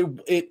also,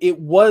 it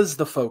was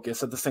the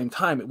focus at the same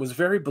time. It was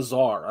very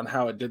bizarre on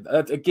how it did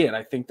that. Again,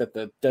 I think that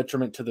the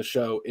detriment to the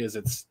show is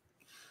its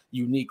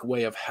unique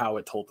way of how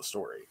it told the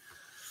story.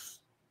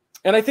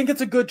 And I think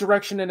it's a good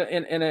direction in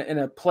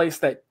a place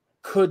that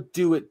could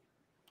do it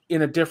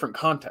in a different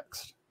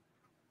context.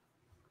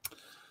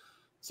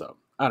 So,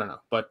 I don't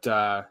know. But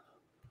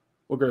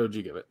what grade would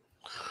you give it?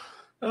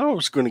 I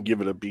was going to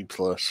give it a B+.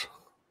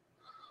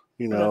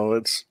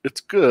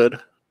 It's good,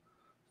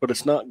 but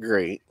it's not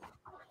great.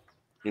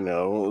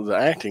 The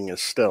acting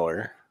is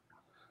stellar.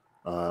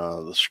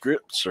 The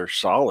scripts are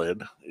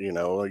solid. You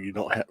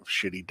don't have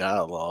shitty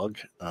dialogue.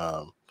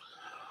 I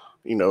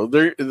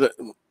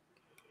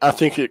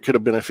think it could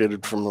have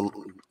benefited from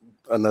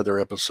another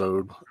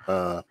episode,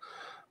 with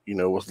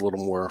a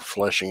little more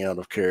fleshing out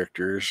of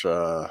characters,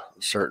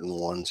 certain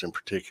ones in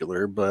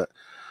particular. But,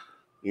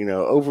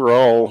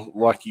 overall,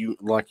 like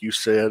you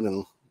said,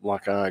 and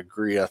like I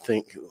agree, I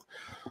think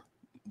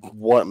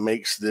what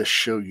makes this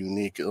show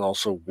unique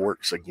also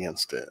works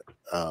against it.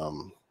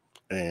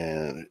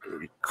 And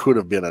it could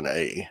have been an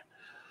A.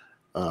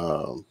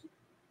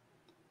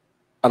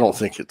 I don't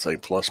think it's A+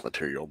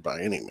 material by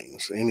any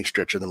means, any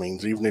stretch of the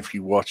means. Even if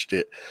you watched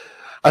it,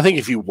 I think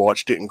if you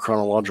watched it in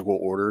chronological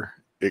order,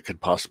 it could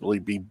possibly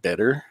be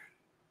better,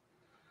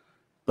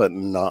 but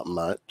not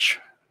much.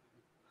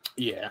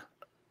 Yeah.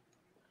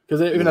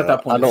 Because even at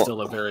that point, it's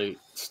still a very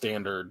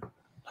standard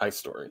heist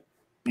story.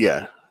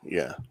 Yeah.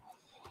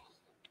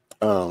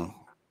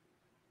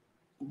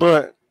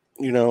 But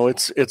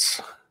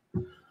it's.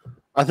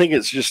 I think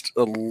it's just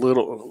a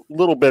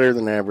little better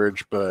than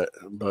average, but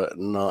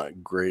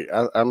not great.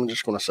 I'm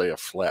just going to say a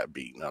flat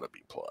B, not a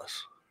B+.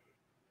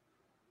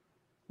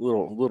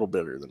 Little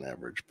better than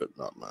average, but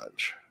not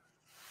much.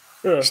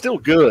 Yeah. Still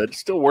good,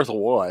 still worth a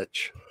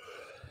watch,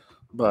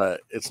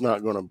 but it's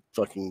not going to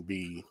fucking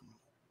be.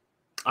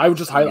 I would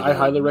just I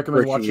highly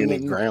recommend watching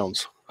it.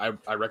 Grounds. I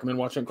recommend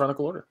watching it in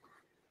chronicle order.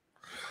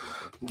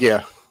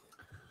 Yeah.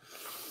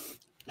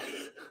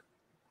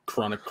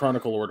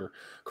 Chronological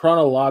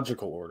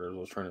order is what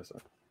I was trying to say.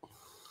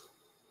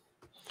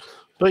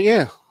 But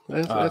yeah,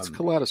 that's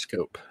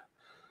Kaleidoscope.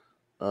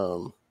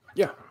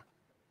 Yeah.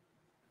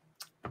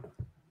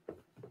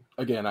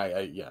 Again,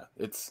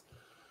 it's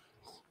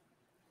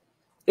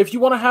if you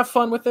want to have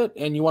fun with it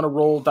and you want to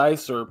roll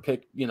dice or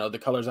pick, the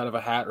colors out of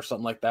a hat or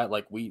something like that,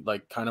 like we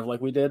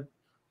did,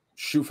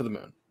 shoot for the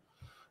moon.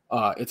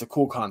 It's a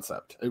cool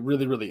concept. It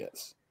really, really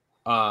is.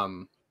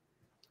 But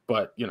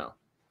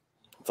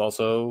it's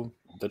also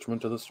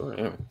detriment to the story.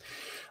 Anyway.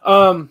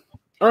 All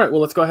right, well,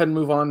 let's go ahead and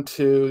move on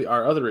to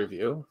our other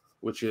review,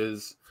 which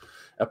is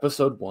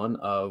episode 1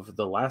 of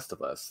The Last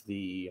of Us,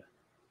 the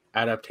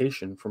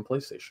adaptation from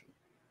PlayStation.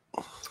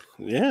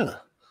 Yeah.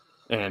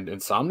 And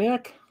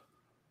Insomniac?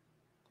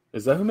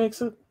 Is that who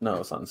makes it?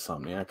 No, it's not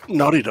Insomniac.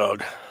 Naughty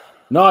Dog.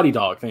 Naughty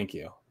Dog, thank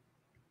you.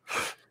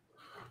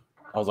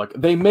 I was like,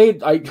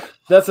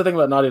 that's the thing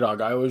about Naughty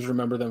Dog. I always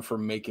remember them for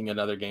making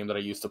another game that I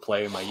used to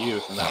play in my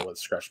youth, and that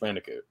was Crash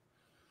Bandicoot.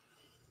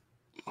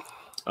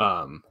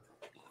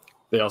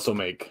 They also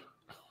make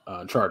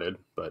Uncharted,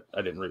 but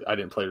I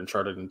didn't play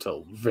Uncharted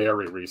until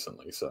very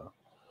recently. So,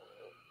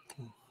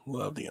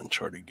 love the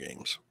Uncharted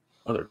games.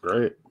 Oh, they're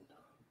great.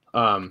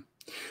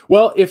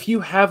 Well, if you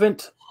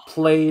haven't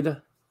played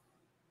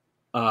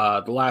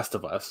The Last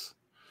of Us,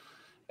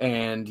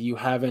 and you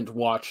haven't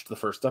watched the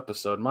first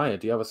episode. Maya,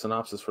 do you have a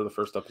synopsis for the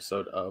first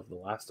episode of The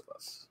Last of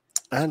Us?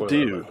 I Spoiler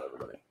do. alert,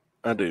 everybody.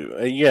 I do.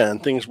 Yeah,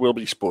 and things will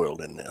be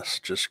spoiled in this.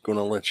 Just going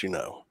to let you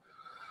know.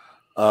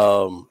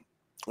 Well,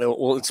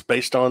 it's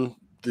based on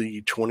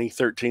the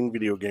 2013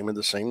 video game of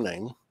the same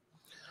name.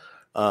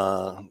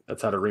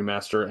 That's had a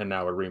remaster and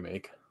now a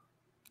remake.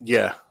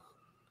 Yeah.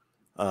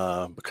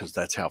 Because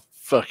that's how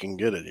fucking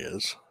good it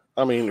is.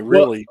 I mean,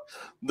 really,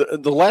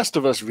 the Last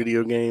of Us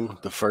video game,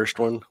 the first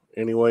one,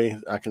 anyway,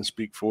 I can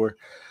speak for,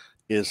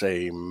 is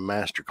a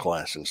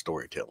masterclass in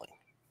storytelling.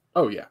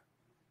 Oh, yeah.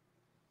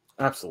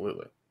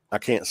 Absolutely. I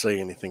can't say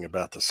anything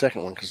about the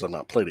second one because I've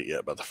not played it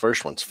yet, but the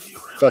first one's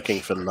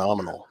fucking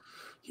phenomenal.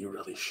 You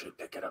really should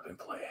pick it up and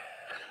play it.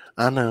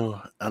 I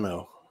know.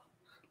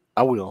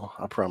 I will,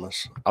 I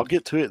promise. I'll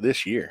get to it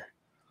this year.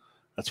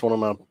 That's one of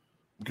my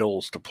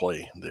goals to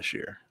play this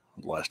year,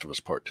 Last of Us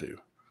Part 2.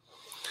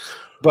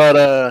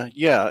 But,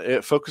 yeah,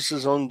 it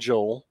focuses on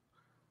Joel.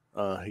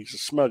 He's a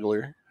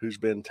smuggler who's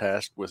been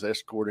tasked with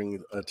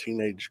escorting a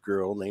teenage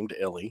girl named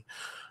Ellie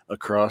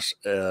across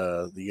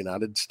the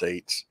United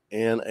States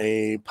in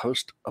a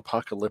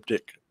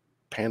post-apocalyptic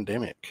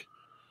pandemic,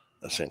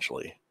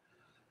 essentially.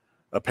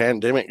 A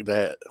pandemic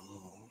that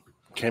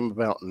came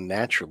about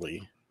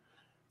naturally.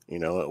 You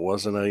know, it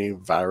wasn't a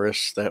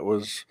virus that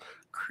was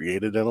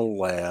created in a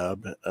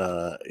lab.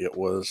 It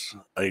was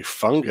a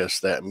fungus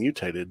that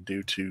mutated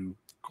due to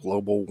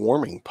global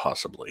warming,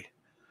 possibly.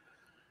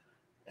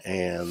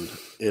 And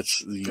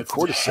it's the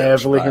cordyceps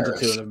heavily virus.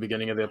 hinted to in the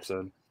beginning of the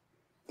episode.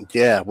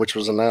 Yeah, which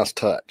was a nice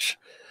touch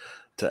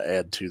to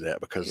add to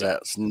that because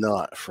that's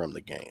not from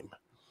the game.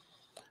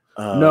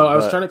 No, I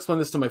was trying to explain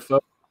this to my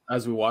folks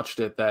as we watched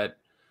it, that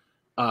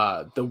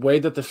the way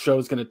that the show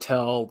is going to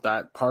tell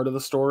that part of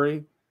the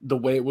story, the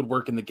way it would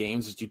work in the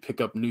games is you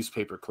pick up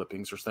newspaper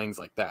clippings or things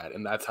like that,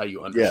 and that's how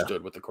you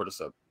understood what the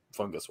cordyceps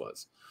fungus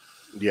was.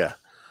 Yeah.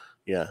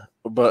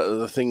 But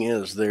the thing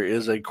is, there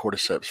is a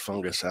cordyceps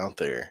fungus out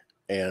there,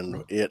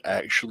 and it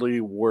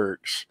actually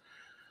works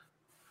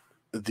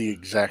the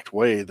exact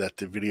way that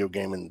the video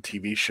game and the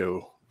TV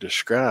show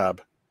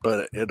describe,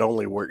 but it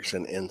only works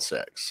in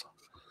insects.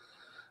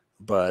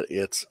 But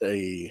it's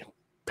a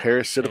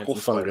parasitical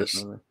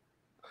fungus.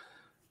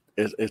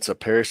 It's a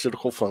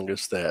parasitical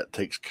fungus that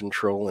takes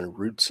control and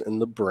roots in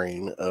the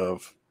brain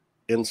of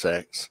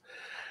insects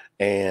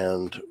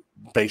and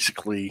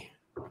basically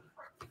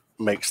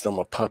makes them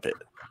a puppet.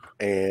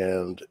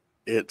 And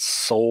its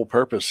sole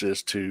purpose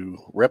is to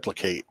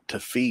replicate, to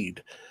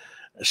feed,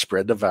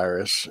 spread the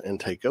virus, and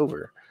take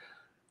over.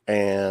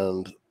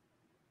 And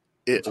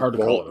it's hard to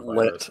call it a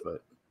virus,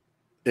 but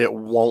it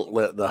won't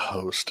let the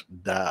host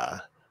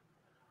die.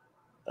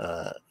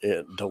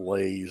 It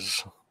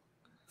delays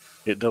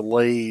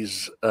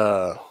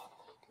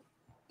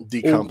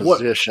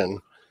decomposition.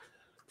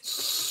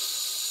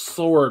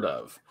 Sort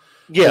of.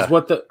 Yeah.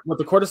 What the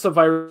cordyceps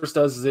virus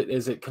does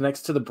is it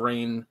connects to the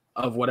brain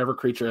of whatever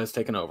creature has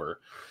taken over,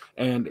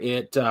 and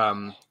it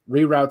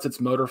reroutes its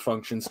motor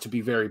functions to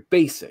be very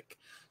basic.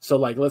 So,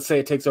 like, let's say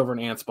it takes over an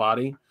ant's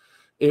body,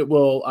 it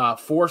will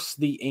force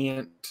the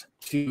ant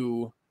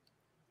to,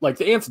 like,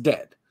 the ant's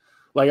dead.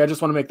 Like, I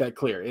just want to make that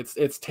clear.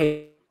 It's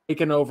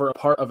taken over a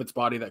part of its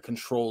body that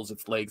controls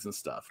its legs and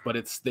stuff, but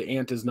the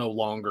ant is no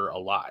longer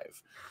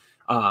alive.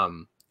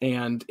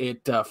 And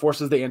it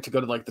forces the ant to go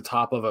to, like, the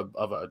top of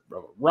a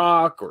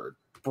rock or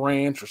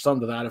branch or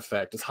something to that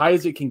effect, as high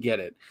as it can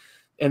get it.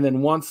 And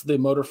then once the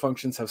motor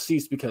functions have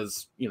ceased,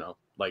 because, you know,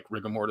 like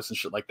rigor mortis and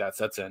shit like that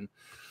sets in,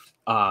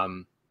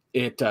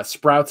 it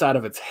sprouts out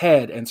of its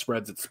head and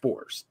spreads its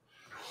spores.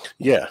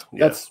 Yeah.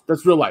 That's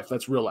real life.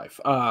 That's real life.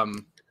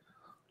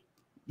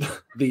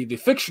 The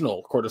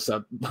fictional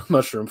cordyceps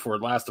mushroom for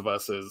Last of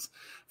Us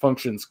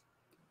functions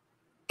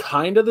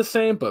kind of the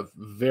same, but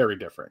very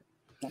different.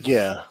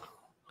 Yeah.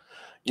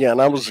 Yeah,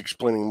 and I was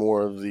explaining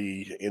more of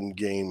the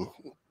in-game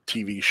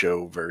TV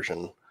show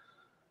version.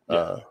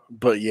 Yeah.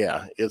 But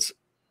yeah,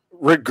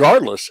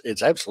 regardless,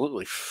 it's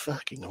absolutely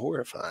fucking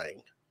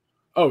horrifying.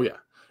 Oh, yeah.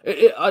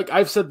 Like,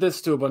 I've said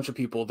this to a bunch of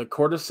people. The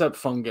cordyceps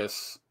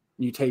fungus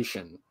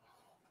mutation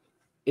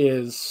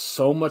is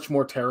so much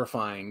more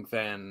terrifying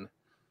than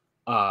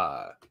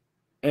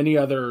any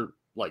other,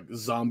 like,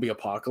 zombie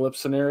apocalypse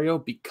scenario,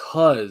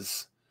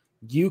 because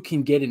you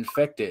can get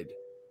infected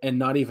and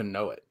not even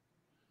know it.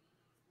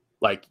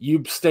 Like,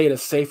 you stay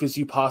as safe as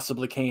you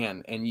possibly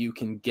can, and you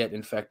can get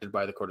infected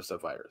by the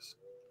cordyceps virus.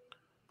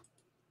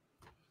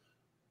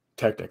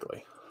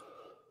 Technically.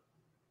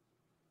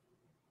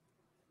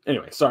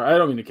 Anyway, sorry, I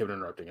don't mean to keep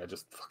interrupting. I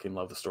just fucking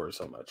love the story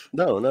so much.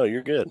 No,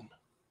 you're good.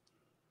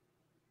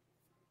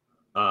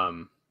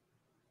 You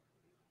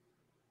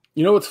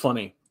know what's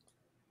funny?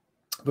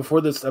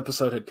 Before this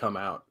episode had come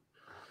out,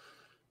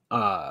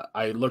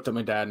 I looked at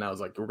my dad and I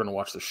was like, we're going to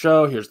watch the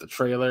show. Here's the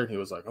trailer. He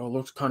was like, oh, it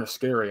looks kind of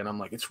scary. And I'm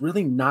like, it's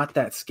really not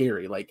that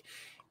scary. Like,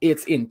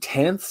 it's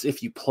intense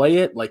if you play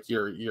it. Like,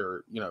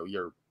 your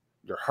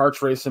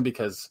heart's racing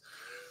because,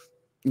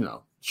 you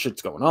know,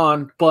 shit's going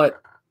on,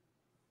 but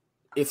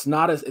it's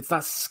not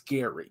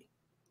scary.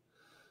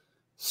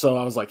 So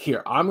I was like,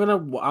 here, I'm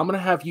gonna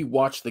have you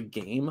watch the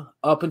game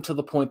up until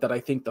the point that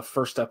I think the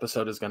first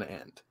episode is gonna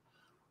end.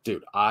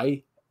 Dude,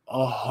 I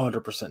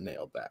 100%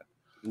 nailed that.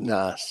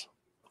 Nice.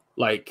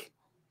 Like,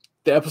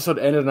 the episode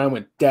ended and I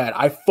went, Dad,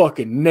 I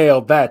fucking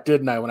nailed that,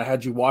 didn't I? When I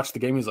had you watch the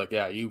game, he's like,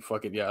 yeah,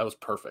 that was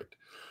perfect.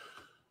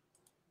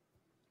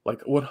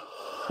 Like,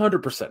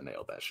 100%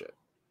 nailed that shit.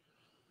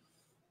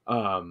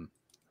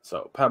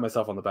 So pat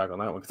myself on the back on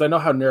that one because I know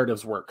how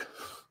narratives work.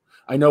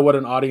 I know what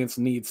an audience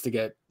needs to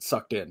get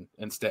sucked in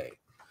and stay.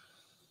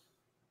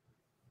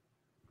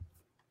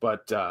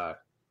 But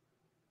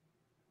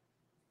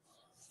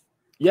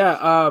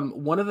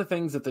one of the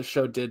things that the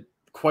show did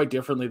quite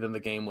differently than the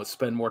game was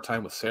spend more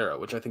time with Sarah,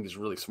 which I think is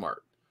really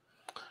smart.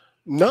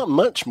 Not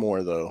much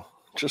more though,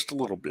 just a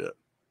little bit,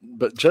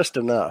 but just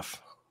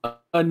enough.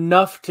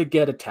 Enough to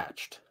get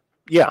attached.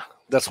 Yeah,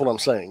 that's what I'm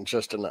saying.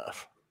 Just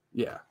enough.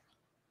 Yeah.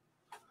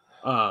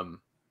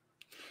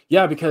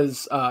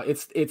 Because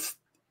it's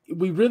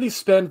we really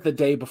spend the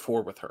day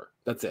before with her.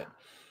 That's it.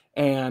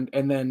 And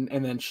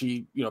then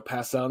she,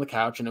 passed out on the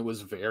couch and it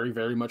was very,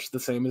 very much the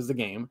same as the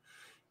game.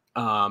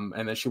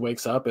 And then she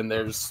wakes up and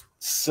there's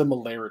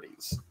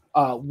similarities.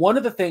 One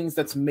of the things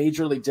that's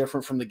majorly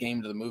different from the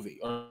game to the movie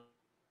or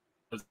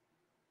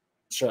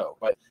show,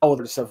 but how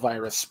this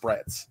virus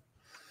spreads.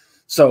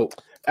 So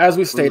as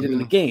we stated in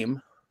the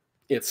game,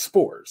 it's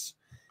spores.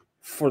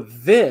 For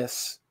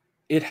this,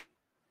 it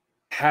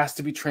has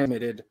to be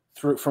transmitted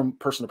from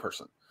person to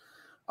person.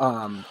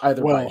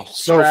 Either by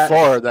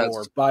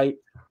or bite.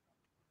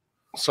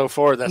 So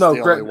far, that's the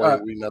only way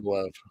we know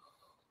of.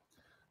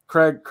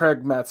 Craig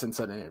Mattson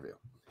said in an interview.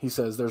 He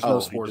says there's no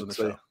spores in the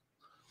show.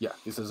 Yeah,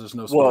 he says there's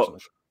no spores in the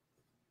show.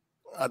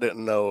 I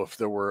didn't know if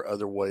there were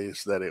other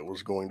ways that it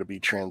was going to be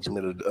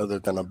transmitted other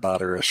than a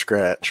bite or a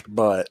scratch,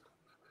 but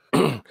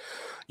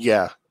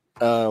yeah.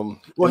 In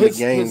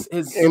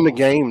the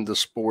game, the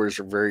spores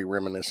are very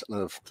reminiscent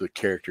of the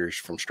characters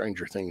from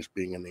Stranger Things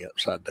being in the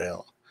Upside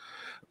Down.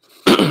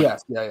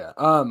 Yes, yeah.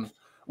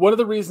 One of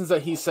the reasons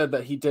that he said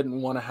that he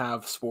didn't want to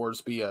have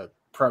spores be a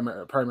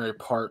primary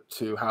part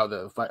to how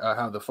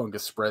the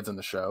fungus spreads in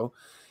the show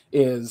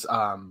is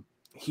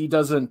he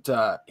doesn't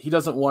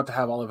want to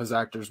have all of his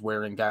actors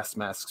wearing gas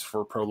masks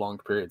for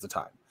prolonged periods of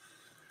time.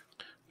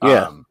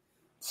 Yeah.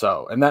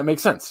 And that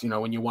makes sense.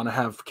 When you want to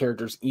have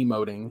characters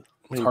emoting,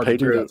 it's hard to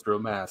do that through a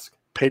mask.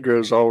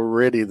 Pedro's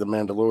already the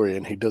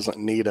Mandalorian. He doesn't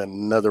need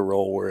another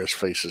role where his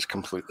face is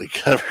completely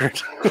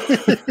covered.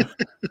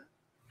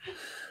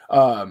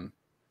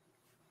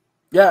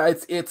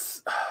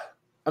 It's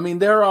I mean,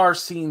 there are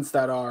scenes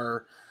that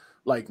are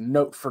like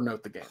note for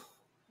note the game.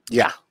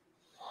 Yeah.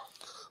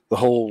 The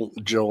whole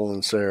Joel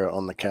and Sarah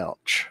on the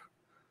couch.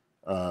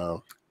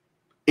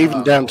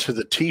 Even down to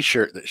the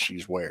t-shirt that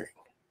she's wearing.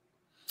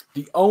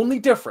 The only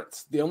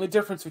difference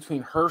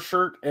between her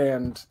shirt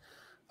and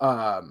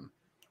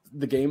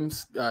the Game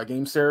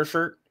Sarah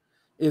shirt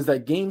is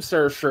that Game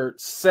Sarah shirt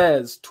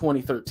says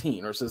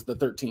 2013 or says the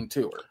 13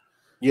 tour.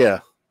 Yeah.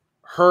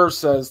 Her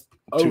says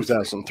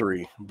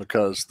 2003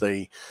 because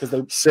they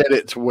set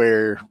it to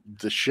where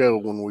the show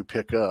when we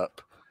pick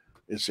up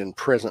is in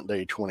present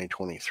day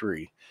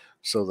 2023.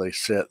 So they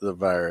set the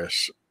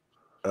virus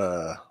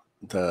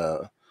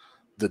the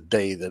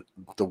day that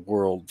the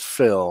world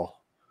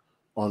fell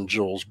on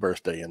Joel's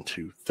birthday in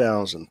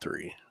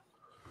 2003.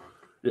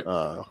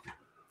 Yeah.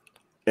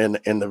 And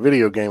in the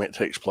video game, it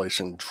takes place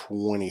in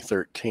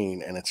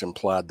 2013, and it's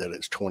implied that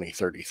it's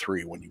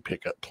 2033 when you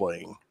pick up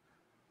playing.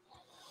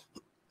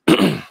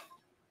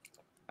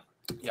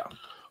 Yeah.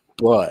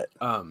 But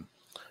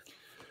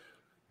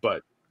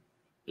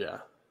yeah.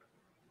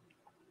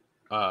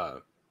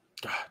 God,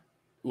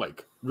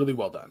 like really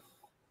well done.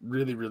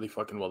 Really, really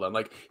fucking well done.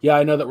 Like, yeah,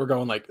 I know that we're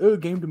going like, oh,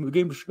 game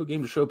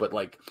to show, but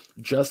like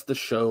just the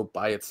show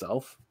by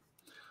itself,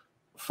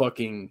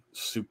 fucking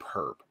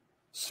superb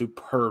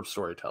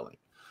storytelling.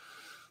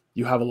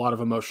 You have a lot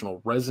of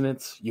emotional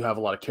resonance. You have a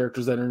lot of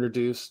characters that are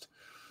introduced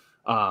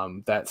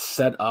that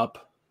set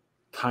up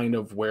kind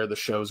of where the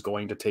show's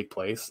going to take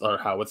place or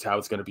how it's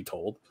going to be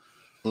told.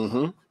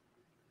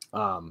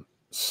 Mm-hmm.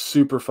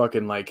 Super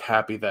fucking like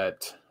happy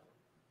that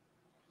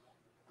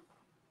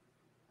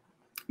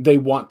they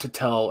want to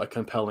tell a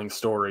compelling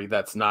story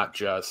that's not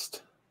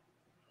just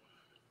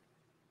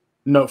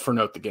note for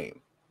note the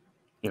game,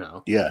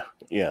 Yeah.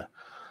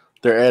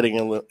 They're adding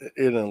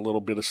in a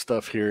little bit of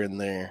stuff here and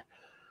there.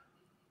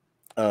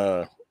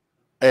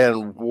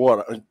 And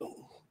what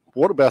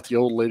about the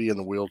old lady in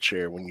the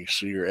wheelchair when you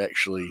see her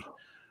actually?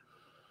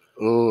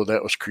 Oh,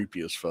 that was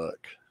creepy as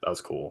fuck. That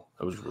was cool.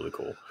 That was really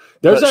cool.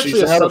 There's actually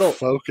she's a subtle out of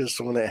focus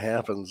when it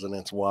happens, and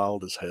it's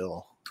wild as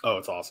hell. Oh,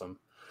 it's awesome.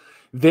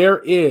 There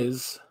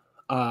is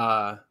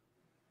another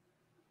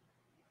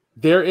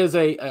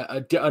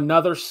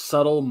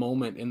subtle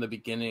moment in the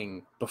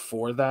beginning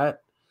before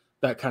that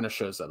kind of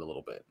shows that a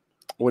little bit.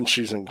 When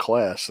she's in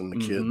class and the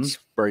kid's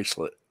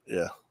bracelet.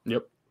 Yeah.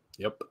 Yep.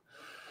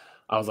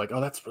 I was like, oh,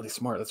 that's really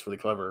smart. That's really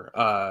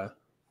clever.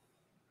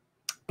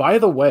 By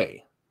the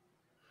way,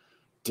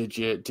 did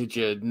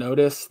you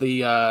notice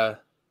the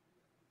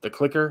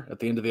clicker at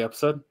the end of the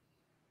episode?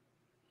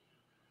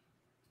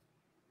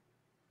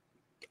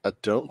 I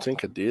don't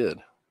think I did.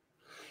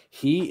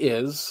 He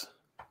is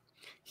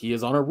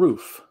on a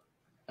roof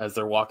as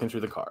they're walking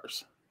through the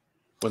cars.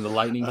 When the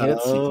lightning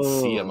hits, you can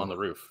see him on the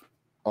roof.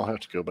 I'll have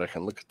to go back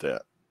and look at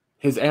that.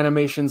 His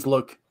animations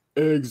look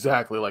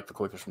exactly like the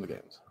clickers from the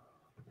games.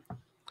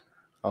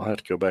 I'll have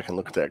to go back and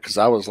look at that because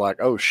I was like,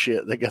 oh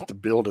shit, they got the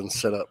building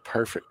set up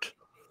perfect.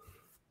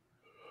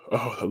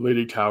 Oh, the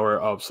Leaning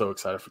Tower. Oh, I'm so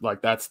excited.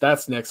 Like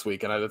that's next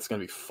week, and that's going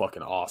to be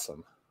fucking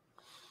awesome.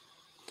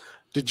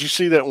 Did you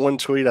see that one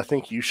tweet? I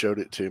think you showed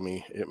it to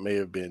me. It may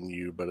have been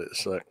you, but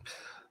it's like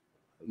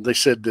they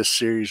said this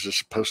series is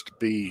supposed to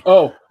be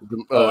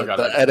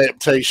the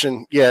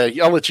adaptation. Yeah,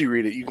 I'll let you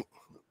read it.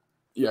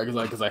 Yeah,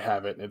 because I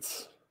have it.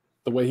 It's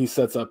the way he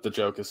sets up the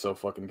joke is so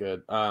fucking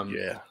good.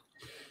 Yeah.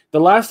 The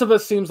Last of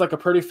Us seems like a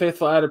pretty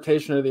faithful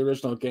adaptation of the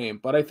original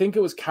game, but I think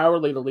it was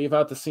cowardly to leave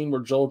out the scene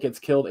where Joel gets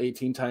killed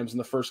 18 times in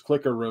the first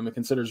clicker room and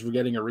considers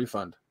getting a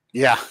refund.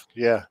 Yeah.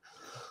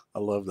 I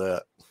love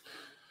that.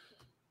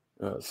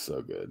 Oh,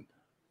 so good.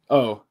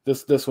 Oh,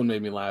 this one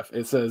made me laugh.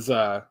 It says,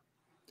 so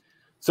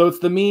it's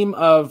the meme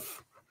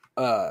of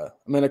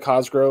Amanda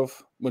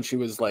Cosgrove when she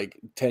was like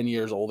 10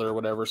 years older or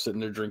whatever,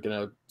 sitting there drinking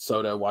a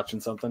soda, watching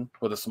something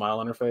with a smile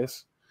on her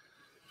face.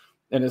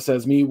 And it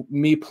says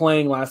me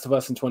playing Last of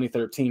Us in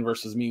 2013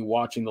 versus me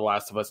watching The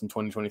Last of Us in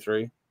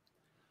 2023.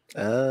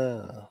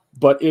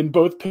 But in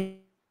both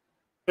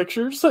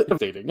pictures,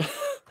 devastating.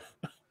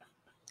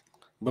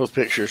 Both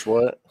pictures,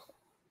 what?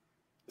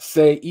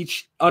 Say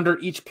under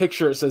each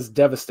picture it says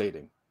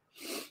devastating.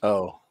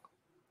 Oh,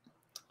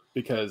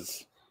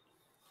 because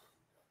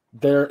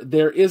there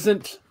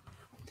isn't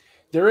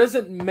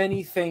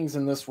many things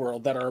in this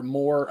world that are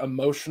more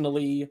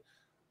emotionally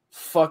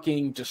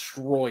fucking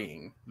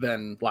destroying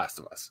than Last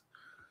of Us.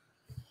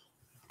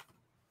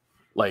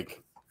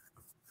 Like,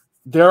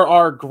 there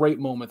are great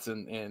moments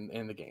in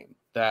the game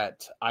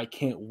that I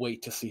can't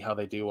wait to see how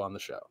they do on the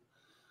show.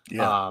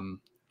 Yeah.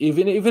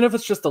 Even if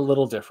it's just a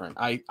little different,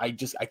 I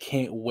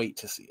can't wait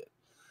to see it.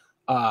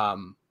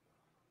 And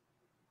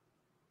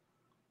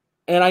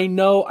I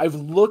know I've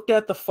looked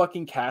at the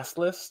fucking cast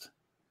list,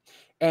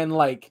 and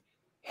like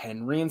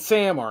Henry and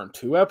Sam are in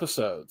 2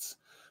 episodes.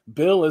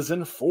 Bill is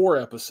in 4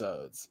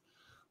 episodes.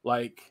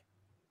 Like,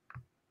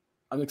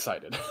 I'm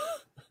excited.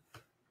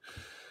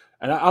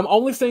 And I'm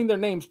only saying their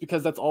names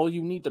because that's all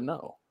you need to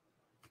know.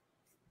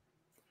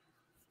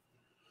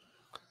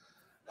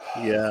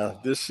 Yeah,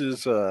 this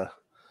is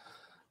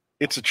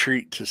it's a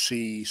treat to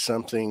see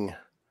something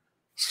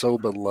so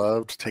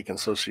beloved taken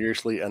so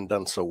seriously and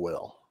done so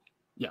well.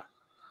 Yeah.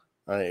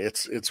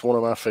 It's one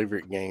of my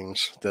favorite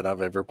games that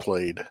I've ever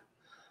played.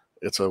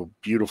 It's a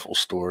beautiful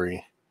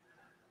story.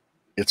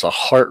 It's a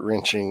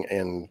heart-wrenching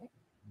and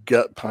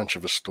gut punch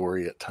of a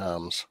story at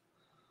times.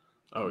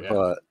 Oh, yeah.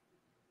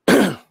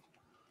 But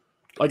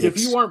like, if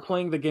you aren't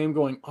playing the game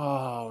going,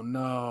 oh,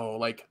 no,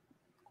 like,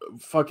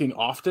 fucking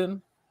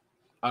often,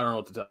 I don't know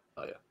what to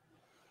tell you.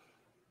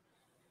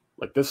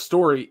 Like, this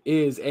story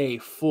is a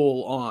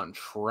full-on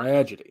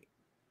tragedy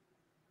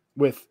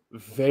with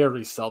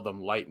very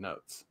seldom light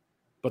notes.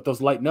 But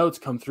those light notes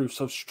come through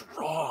so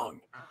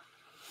strong.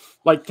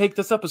 Like, take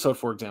this episode,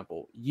 for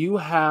example. You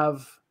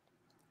have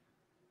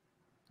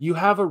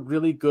a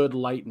really good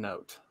light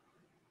note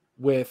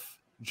with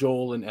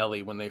Joel and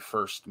Ellie when they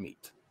first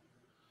meet.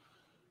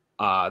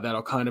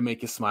 That'll kind of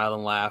make you smile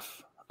and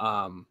laugh.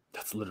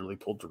 That's literally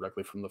pulled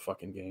directly from the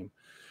fucking game.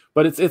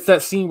 But it's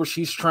that scene where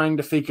she's trying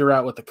to figure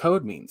out what the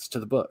code means to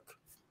the book.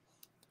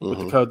 With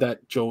the code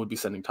that Joel would be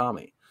sending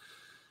Tommy.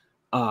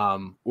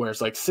 Whereas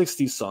like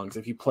 60s songs,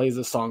 if he plays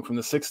a song from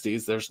the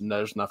 60s, there's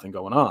nothing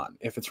going on.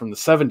 If it's from the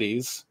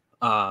 70s,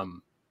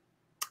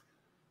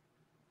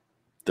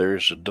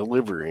 there's a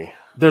delivery.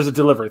 There's a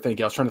delivery. Thank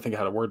you. I was trying to think of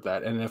how to word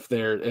that. And if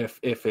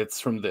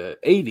it's from the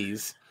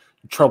 80s,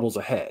 trouble's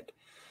ahead,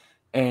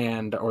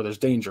 or there's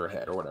danger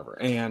ahead, or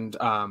whatever. And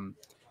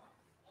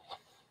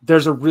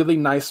there's a really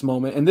nice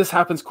moment, and this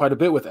happens quite a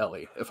bit with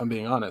Ellie, if I'm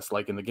being honest,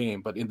 like in the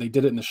game. But they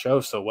did it in the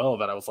show so well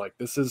that I was like,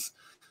 this is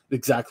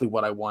exactly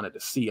what I wanted to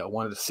see. I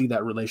wanted to see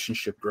that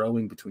relationship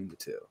growing between the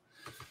two.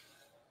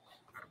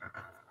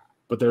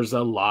 But there's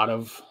a lot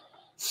of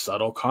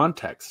subtle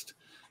context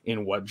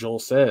in what Joel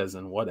says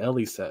and what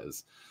Ellie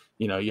says.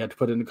 You know, you have to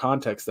put into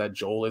context that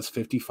Joel is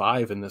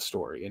 55 in this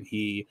story, and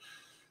he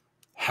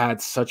had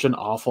such an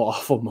awful,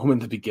 awful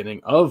moment at the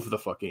beginning of the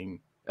fucking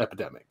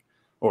epidemic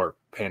or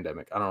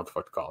pandemic. I don't know what the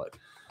fuck to call it.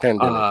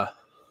 Pandemic.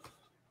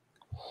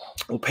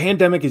 Well,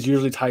 pandemic is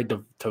usually tied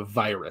to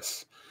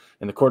virus,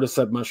 and the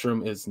cordyceps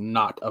mushroom is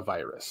not a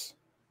virus.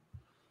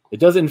 It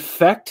does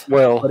infect,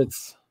 but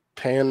it's...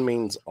 Pan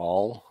means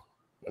all,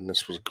 and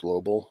this was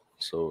global,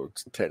 so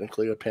it's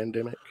technically a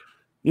pandemic.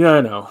 Yeah,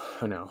 I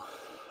know.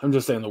 I'm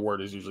just saying the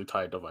word is usually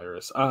tied to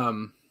virus.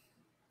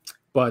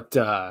 But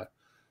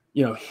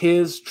you know,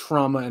 his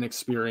trauma and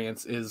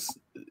experience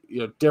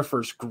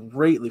differs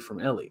greatly from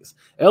Ellie's.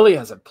 Ellie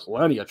has had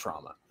plenty of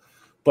trauma,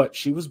 but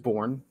she was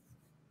born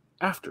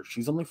after.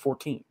 She's only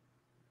 14.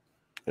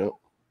 Yep.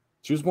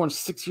 She was born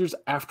 6 years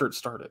after it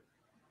started,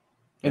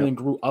 and then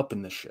grew up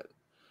in this shit.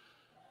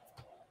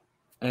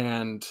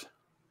 And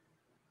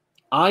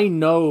I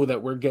know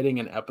that we're getting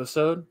an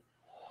episode,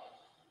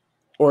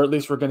 or at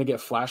least we're going to get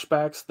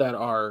flashbacks that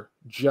are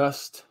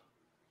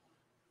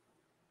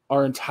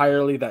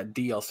entirely that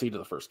DLC to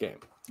the first game.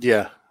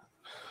 Yeah.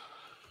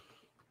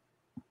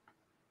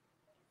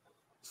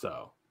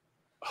 So,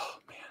 oh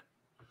man,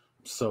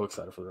 I'm so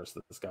excited for the rest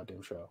of this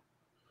goddamn show.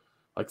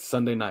 Like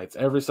Sunday nights,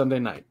 every Sunday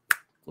night,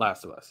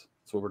 Last of Us.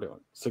 That's what we're doing.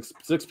 6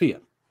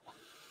 p.m.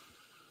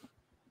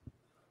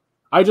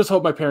 I just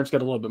hope my parents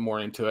get a little bit more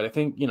into it. I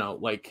think,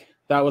 like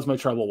that was my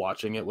trouble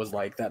watching it, was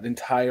like that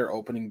entire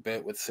opening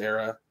bit with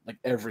Sarah, like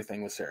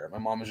everything with Sarah. My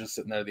mom was just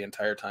sitting there the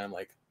entire time,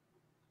 like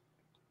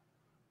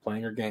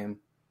playing her game.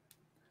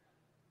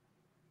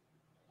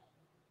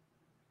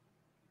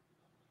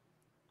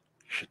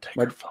 You should take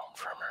her phone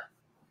from her.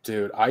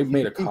 Dude, I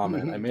made a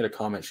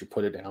comment. She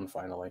put it down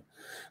finally.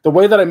 The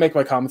way that I make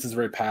my comments is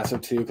very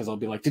passive too, because I'll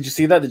be like, "Did you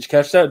see that? Did you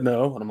catch that?"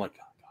 No, and I'm like,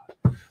 "Oh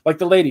God!" Like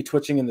the lady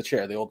twitching in the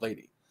chair, the old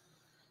lady.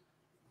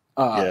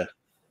 Yeah,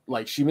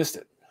 like she missed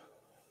it,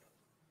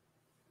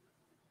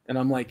 and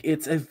I'm like,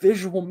 "It's a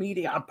visual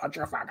media. Put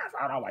your fucking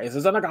phone away. This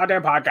isn't a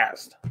goddamn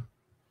podcast."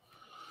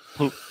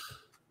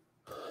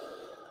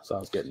 So I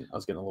was getting a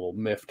little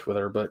miffed with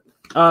her, but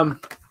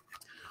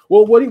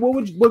well,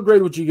 what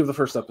grade would you give the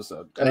first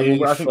episode? I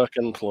think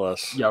fucking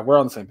plus. Yeah, we're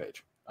on the same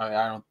page.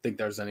 I don't think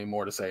there's any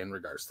more to say in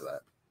regards to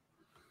that.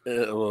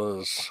 It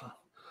was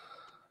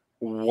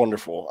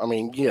wonderful. I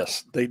mean,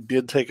 yes, they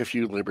did take a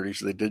few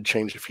liberties. They did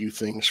change a few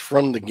things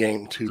from the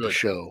game to the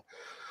show,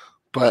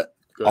 but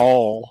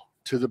all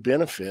to the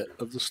benefit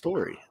of the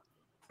story.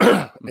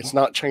 It's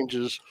not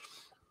changes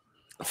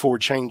for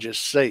change's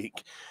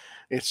sake.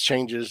 It's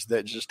changes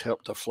that just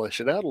help to flesh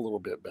it out a little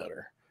bit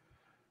better.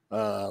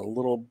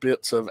 Little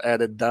bits of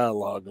added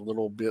dialogue,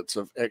 little bits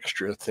of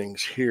extra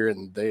things here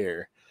and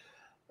there.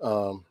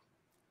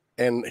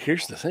 And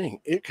here's the thing.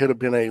 It could have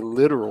been a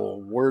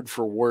literal word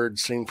for word,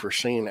 scene for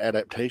scene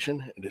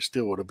adaptation, and it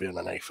still would have been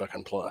an A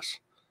fucking plus.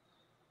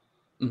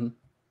 Mm-hmm.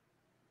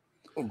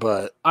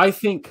 But I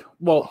think,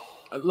 well,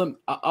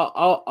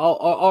 I'll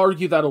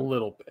argue that a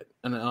little bit,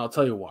 and I'll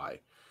tell you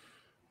why.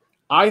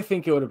 I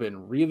think it would have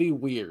been really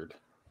weird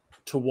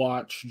to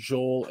watch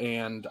Joel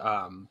and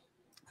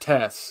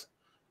Tess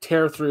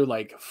tear through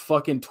like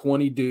fucking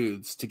 20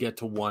 dudes to get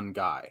to one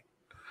guy.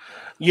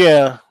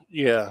 Yeah.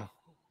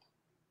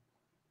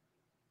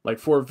 Like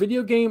for a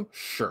video game,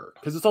 sure,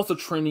 because it's also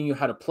training you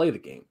how to play the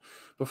game.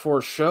 But for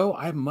a show,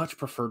 I much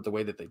preferred the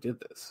way that they did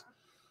this.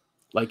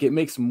 Like it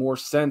makes more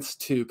sense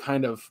to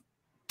kind of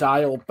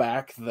dial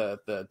back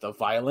the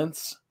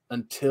violence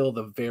until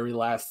the very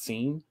last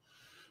scene,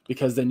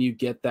 because then you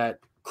get that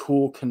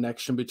cool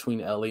connection between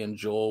Ellie and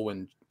Joel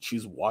when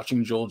she's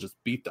watching Joel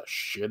just beat the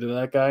shit out of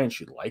that guy and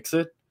she likes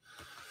it.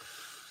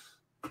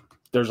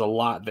 There's a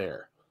lot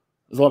there.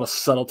 There's a lot of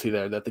subtlety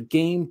there that the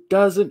game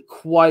doesn't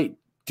quite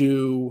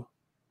do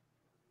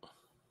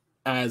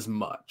as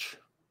much.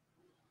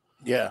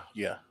 Yeah.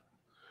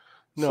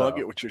 No, I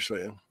get what you're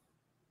saying.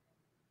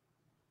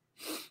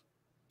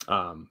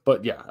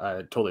 But yeah,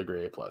 I totally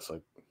agree. A plus.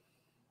 Like,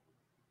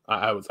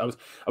 I was,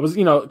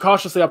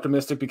 cautiously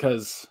optimistic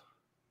because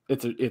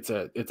it's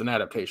an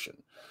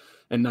adaptation,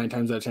 and 9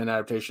 times out of 10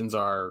 adaptations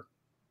are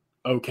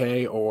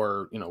okay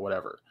or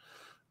whatever.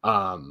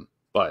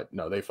 But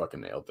no, they fucking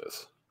nailed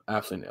this.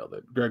 Absolutely nailed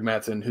it. Greg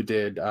Mattson, who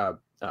did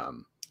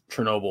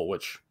Chernobyl,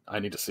 which I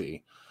need to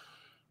see.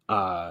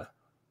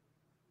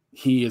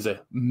 He is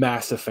a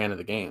massive fan of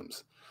the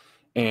games,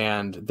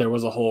 and there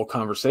was a whole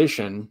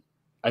conversation,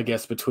 I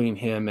guess, between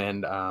him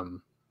and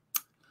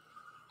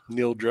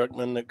Neil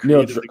Druckmann that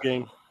created the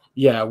game.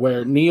 Yeah,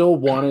 where Neil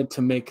wanted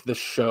to make the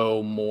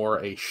show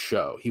more a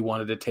show. He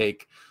wanted to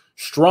take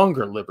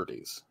stronger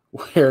liberties.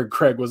 Where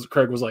Craig was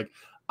like,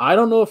 I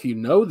don't know if you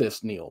know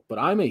this, Neil, but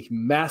I'm a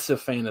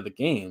massive fan of the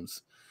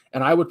games,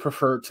 and I would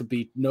prefer it to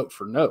be note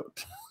for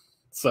note.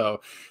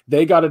 So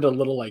they got into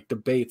little like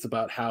debates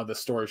about how the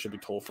story should be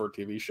told for a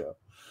TV show,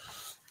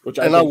 which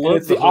I love.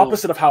 It's the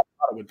opposite of how I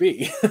thought it would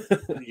be.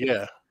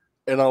 Yeah,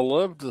 and I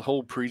loved the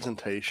whole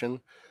presentation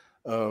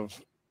of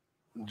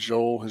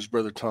Joel, his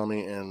brother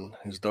Tommy, and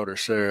his daughter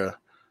Sarah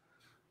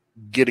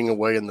getting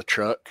away in the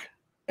truck,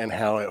 and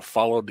how it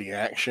followed the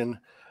action,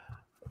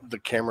 the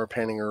camera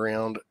panning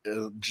around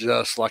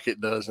just like it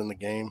does in the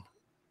game.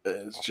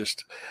 It's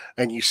just,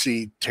 and you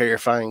see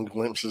terrifying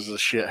glimpses of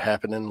shit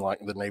happening, like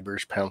the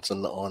neighbors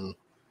pouncing on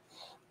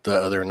the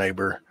other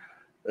neighbor.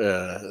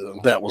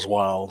 That was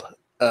wild.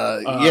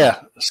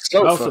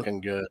 Fucking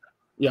good.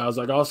 Yeah, I was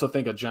like, I also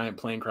think a giant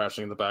plane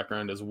crashing in the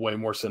background is way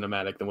more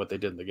cinematic than what they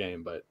did in the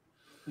game. But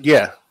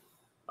yeah,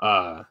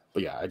 I'm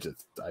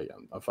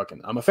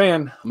a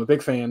fan. I'm a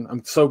big fan.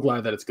 I'm so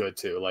glad that it's good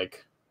too.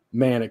 Like,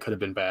 man, it could have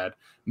been bad.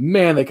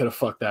 Man, they could have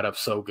fucked that up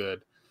so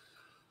good.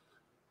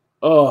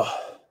 Oh.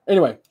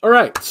 Anyway, all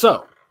right.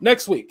 So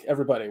next week,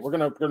 everybody, we're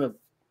gonna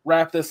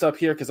wrap this up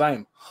here because I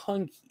am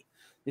hungry.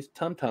 This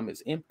tum-tum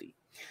is empty.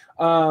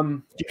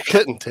 You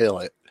couldn't tell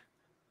it.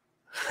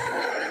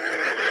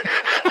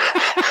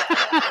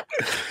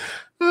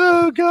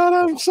 Oh God,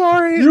 I'm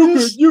sorry.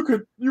 You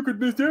could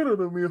miss out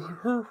on a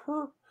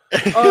meal.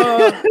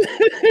 I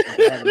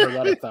haven't heard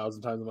that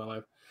 1,000 times in my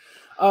life.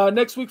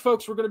 Next week,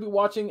 folks, we're going to be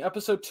watching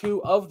episode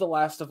 2 of The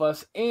Last of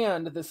Us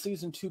and the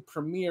season 2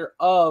 premiere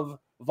of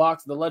The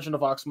Legend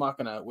of Vox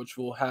Machina, which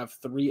will have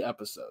 3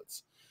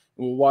 episodes.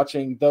 We're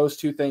watching those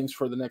 2 things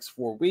for the next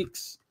 4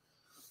 weeks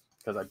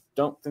because I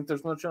don't think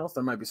there's much else.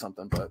 There might be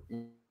something, but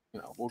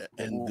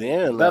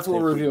then that's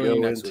what we're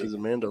reviewing next week. The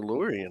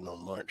Mandalorian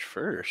on March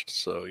 1st.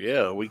 So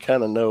yeah, we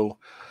kind of know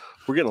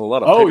we're getting a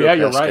lot of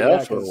you're right. Yeah,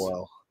 for a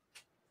while.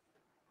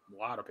 A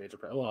lot of Pedro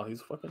Pascal. Well,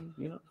 he's fucking,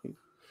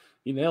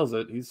 he nails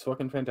it. He's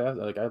fucking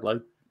fantastic.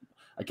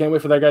 I can't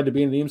wait for that guy to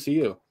be in the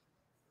MCU.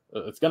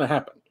 It's gonna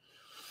happen.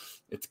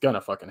 It's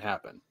gonna fucking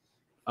happen.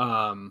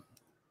 One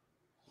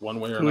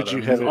way or another. Who would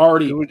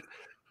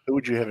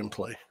you have him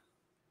play?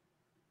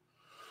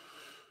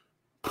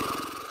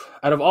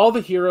 Out of all the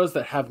heroes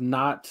that have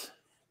not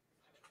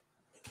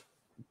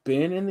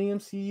been in the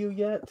MCU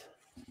yet,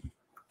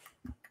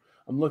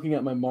 I'm looking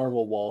at my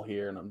Marvel wall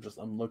here, and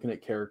I'm looking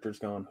at characters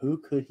going, who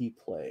could he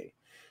play?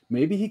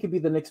 Maybe he could be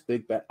the next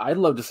big bet. I'd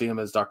love to see him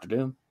as Doctor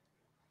Doom.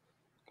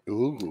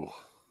 Ooh.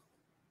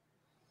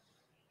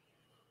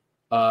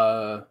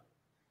 No,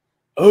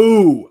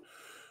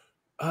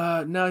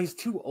 he's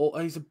too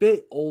old. He's a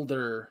bit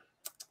older.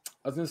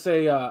 I was gonna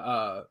say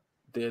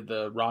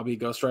the Robbie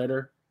Ghost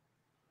Rider.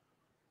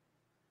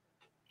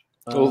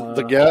 Well,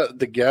 the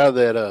guy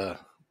that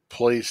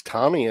plays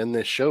Tommy in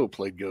this show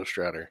played Ghost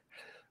Rider.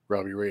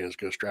 Robbie Reyes,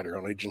 Ghost Rider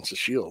on Agents of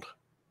S.H.I.E.L.D.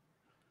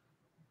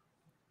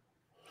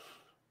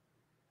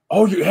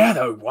 Oh yeah,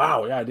 though.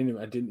 Wow, yeah, I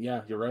didn't.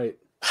 Yeah, you're right.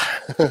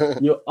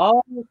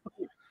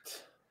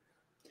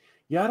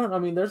 Yeah, I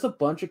mean, there's a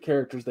bunch of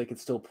characters they could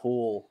still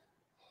pull.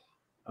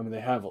 I mean, they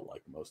have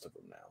most of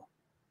them now,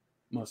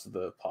 most of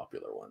the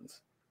popular ones.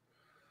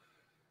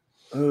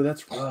 Oh,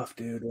 that's rough,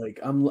 dude.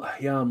 I'm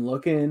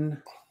looking.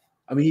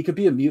 I mean, he could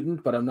be a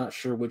mutant, but I'm not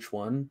sure which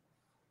one.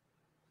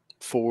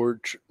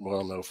 Forge.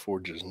 Well, no,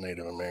 Forge is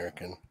Native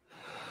American.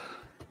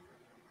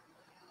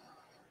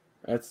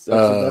 That's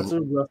a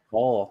rough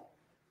call.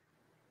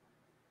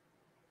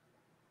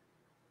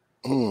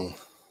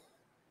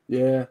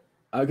 Yeah,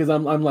 because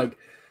I'm like,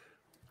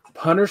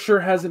 Punisher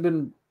hasn't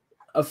been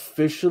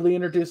officially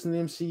introduced in the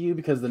MCU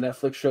because the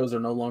Netflix shows are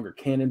no longer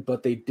canon,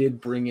 but they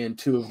did bring in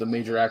 2 of the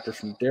major actors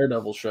from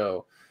Daredevil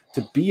show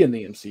to be in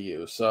the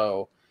MCU.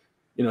 So,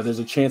 there's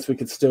a chance we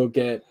could still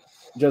get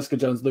Jessica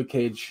Jones, Luke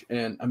Cage,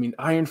 and I mean,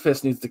 Iron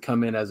Fist needs to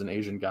come in as an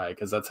Asian guy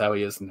because that's how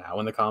he is now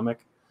in the comic.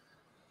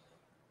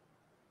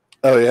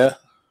 Oh yeah,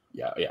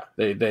 yeah.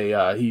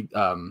 He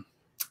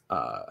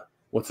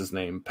what's his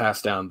name?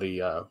 Passed down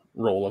the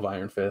role of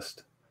Iron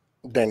Fist.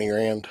 Danny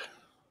Rand,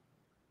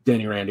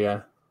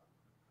 yeah.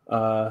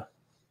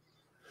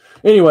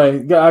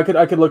 Anyway, I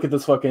could look at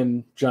this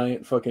fucking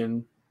giant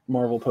fucking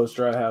Marvel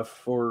poster I have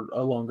for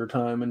a longer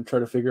time and try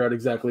to figure out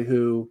exactly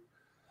who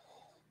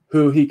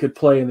he could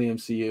play in the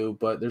MCU,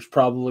 but there's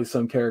probably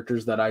some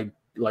characters that I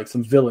like,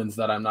 some villains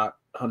that I'm not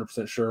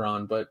 100% sure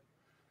on, but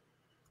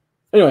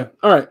anyway,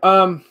 all right.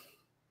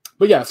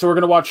 But yeah, so we're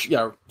going to watch,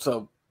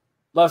 so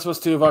Last of Us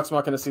 2, Vox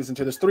Machina Season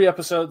 2. There's 3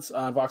 episodes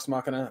on Vox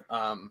Machina,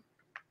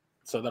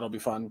 so that'll be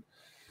fun,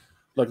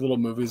 like little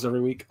movies every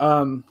week.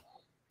 But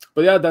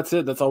yeah, that's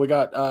it. That's all we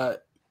got.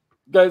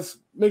 Guys,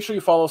 make sure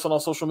you follow us on all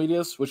social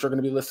medias, which are going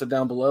to be listed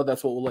down below.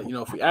 That's what we'll let you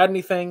know if we add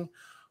anything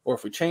or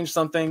if we change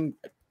something.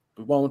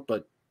 We won't,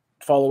 but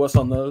follow us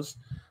on those.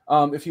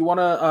 If you want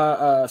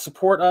to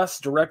support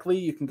us directly,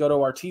 you can go to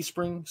our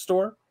Teespring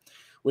store,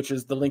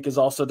 the link is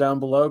also down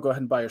below. Go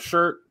ahead and buy a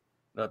shirt,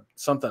 a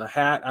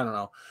hat. I don't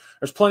know.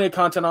 There's plenty of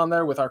content on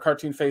there with our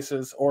cartoon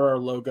faces or our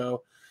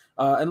logo.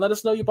 And let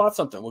us know you bought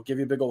something. We'll give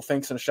you a big old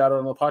thanks and a shout out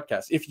on the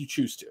podcast if you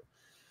choose to.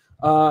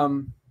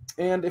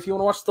 And if you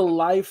want to watch the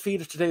live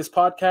feed of today's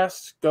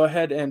podcast, go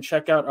ahead and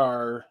check out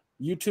our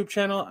YouTube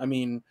channel. I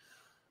mean,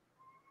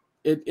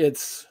 it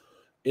is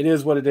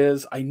what it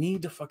is. I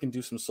need to fucking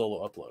do some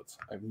solo uploads.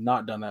 I've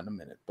not done that in a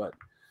minute, but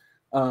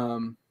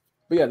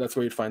yeah, that's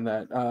where you'd find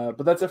that.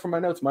 But that's it for my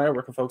notes. Maya,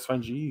 where can folks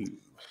find you?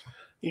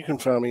 You can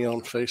find me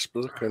on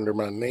Facebook under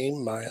my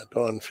name, Maya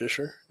Dawn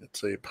Fisher.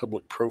 It's a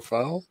public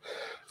profile,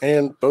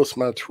 and both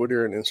my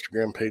Twitter and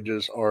Instagram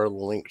pages are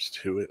linked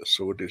to it,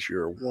 so it is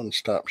your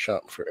one-stop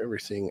shop for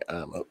everything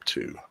I'm up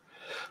to.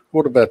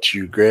 What about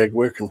you, Greg?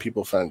 Where can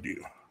people find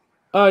you?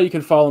 You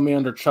can follow me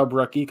under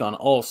ChubRuckGeek on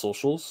all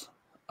socials.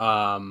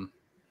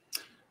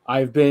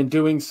 I've been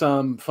doing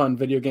some fun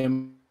video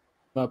game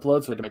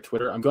uploads to my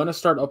Twitter. I'm going to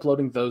start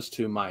uploading those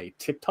to my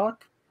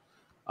TikTok.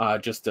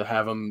 Just to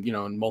have them,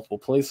 in multiple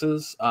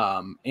places.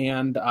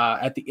 And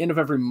at the end of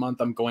every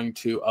month, I'm going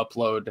to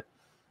upload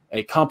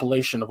a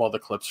compilation of all the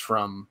clips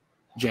from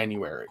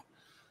January,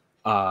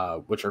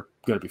 which are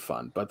going to be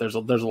fun. But there's a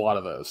lot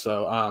of those.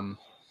 So,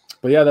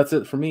 but yeah, that's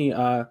it for me.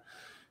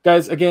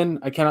 Guys, again,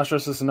 I cannot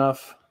stress this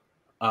enough.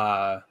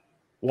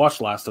 Watch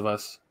Last of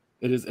Us.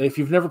 It is, if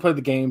you've never played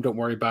the game, don't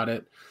worry about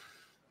it.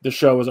 The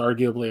show is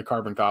arguably a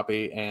carbon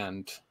copy,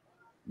 and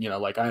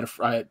I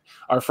had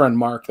our friend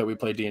Mark that we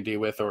play D&D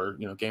with, or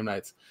game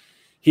nights.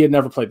 he had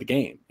never played the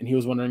game, and he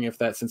was wondering if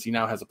that, since he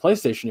now has a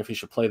PlayStation, if he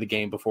should play the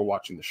game before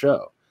watching the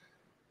show.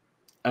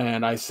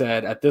 And I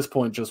said, at this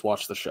point, just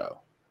watch the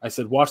show. I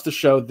said, watch the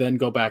show, then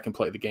go back and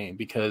play the game,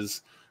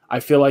 because I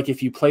feel like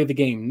if you play the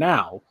game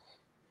now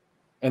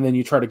and then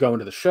you try to go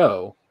into the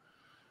show,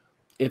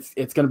 it's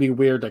going to be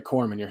weird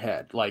decorum in your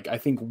head. Like, I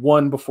think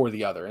one before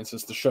the other. And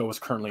since the show is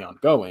currently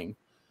ongoing,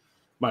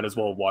 might as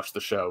well watch the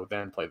show,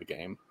 then play the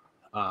game.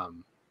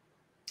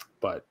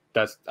 But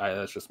that's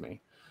just me.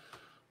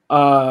 But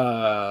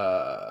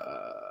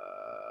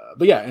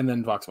yeah, and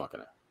then Vox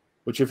Machina,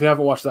 which if you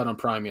haven't watched that on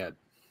Prime yet,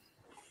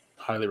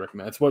 highly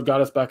recommend. It's what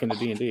got us back into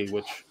D&D,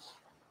 which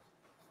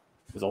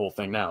is a whole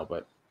thing now,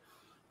 but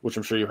which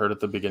I'm sure you heard at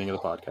the beginning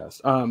of the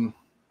podcast.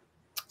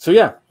 So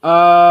yeah,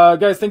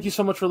 guys, thank you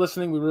so much for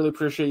listening. We really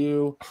appreciate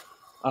you.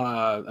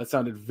 That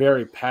sounded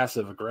very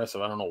passive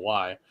aggressive. I don't know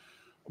why.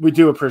 We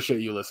do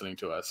appreciate you listening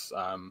to us.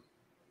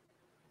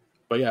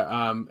 But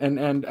yeah,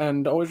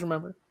 and always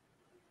remember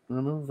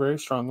very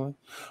strongly,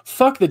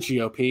 fuck the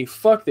GOP,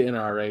 fuck the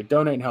NRA,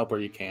 donate and help where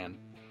you can,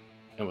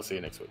 and we'll see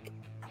you next week.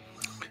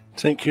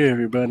 Take care,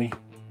 everybody.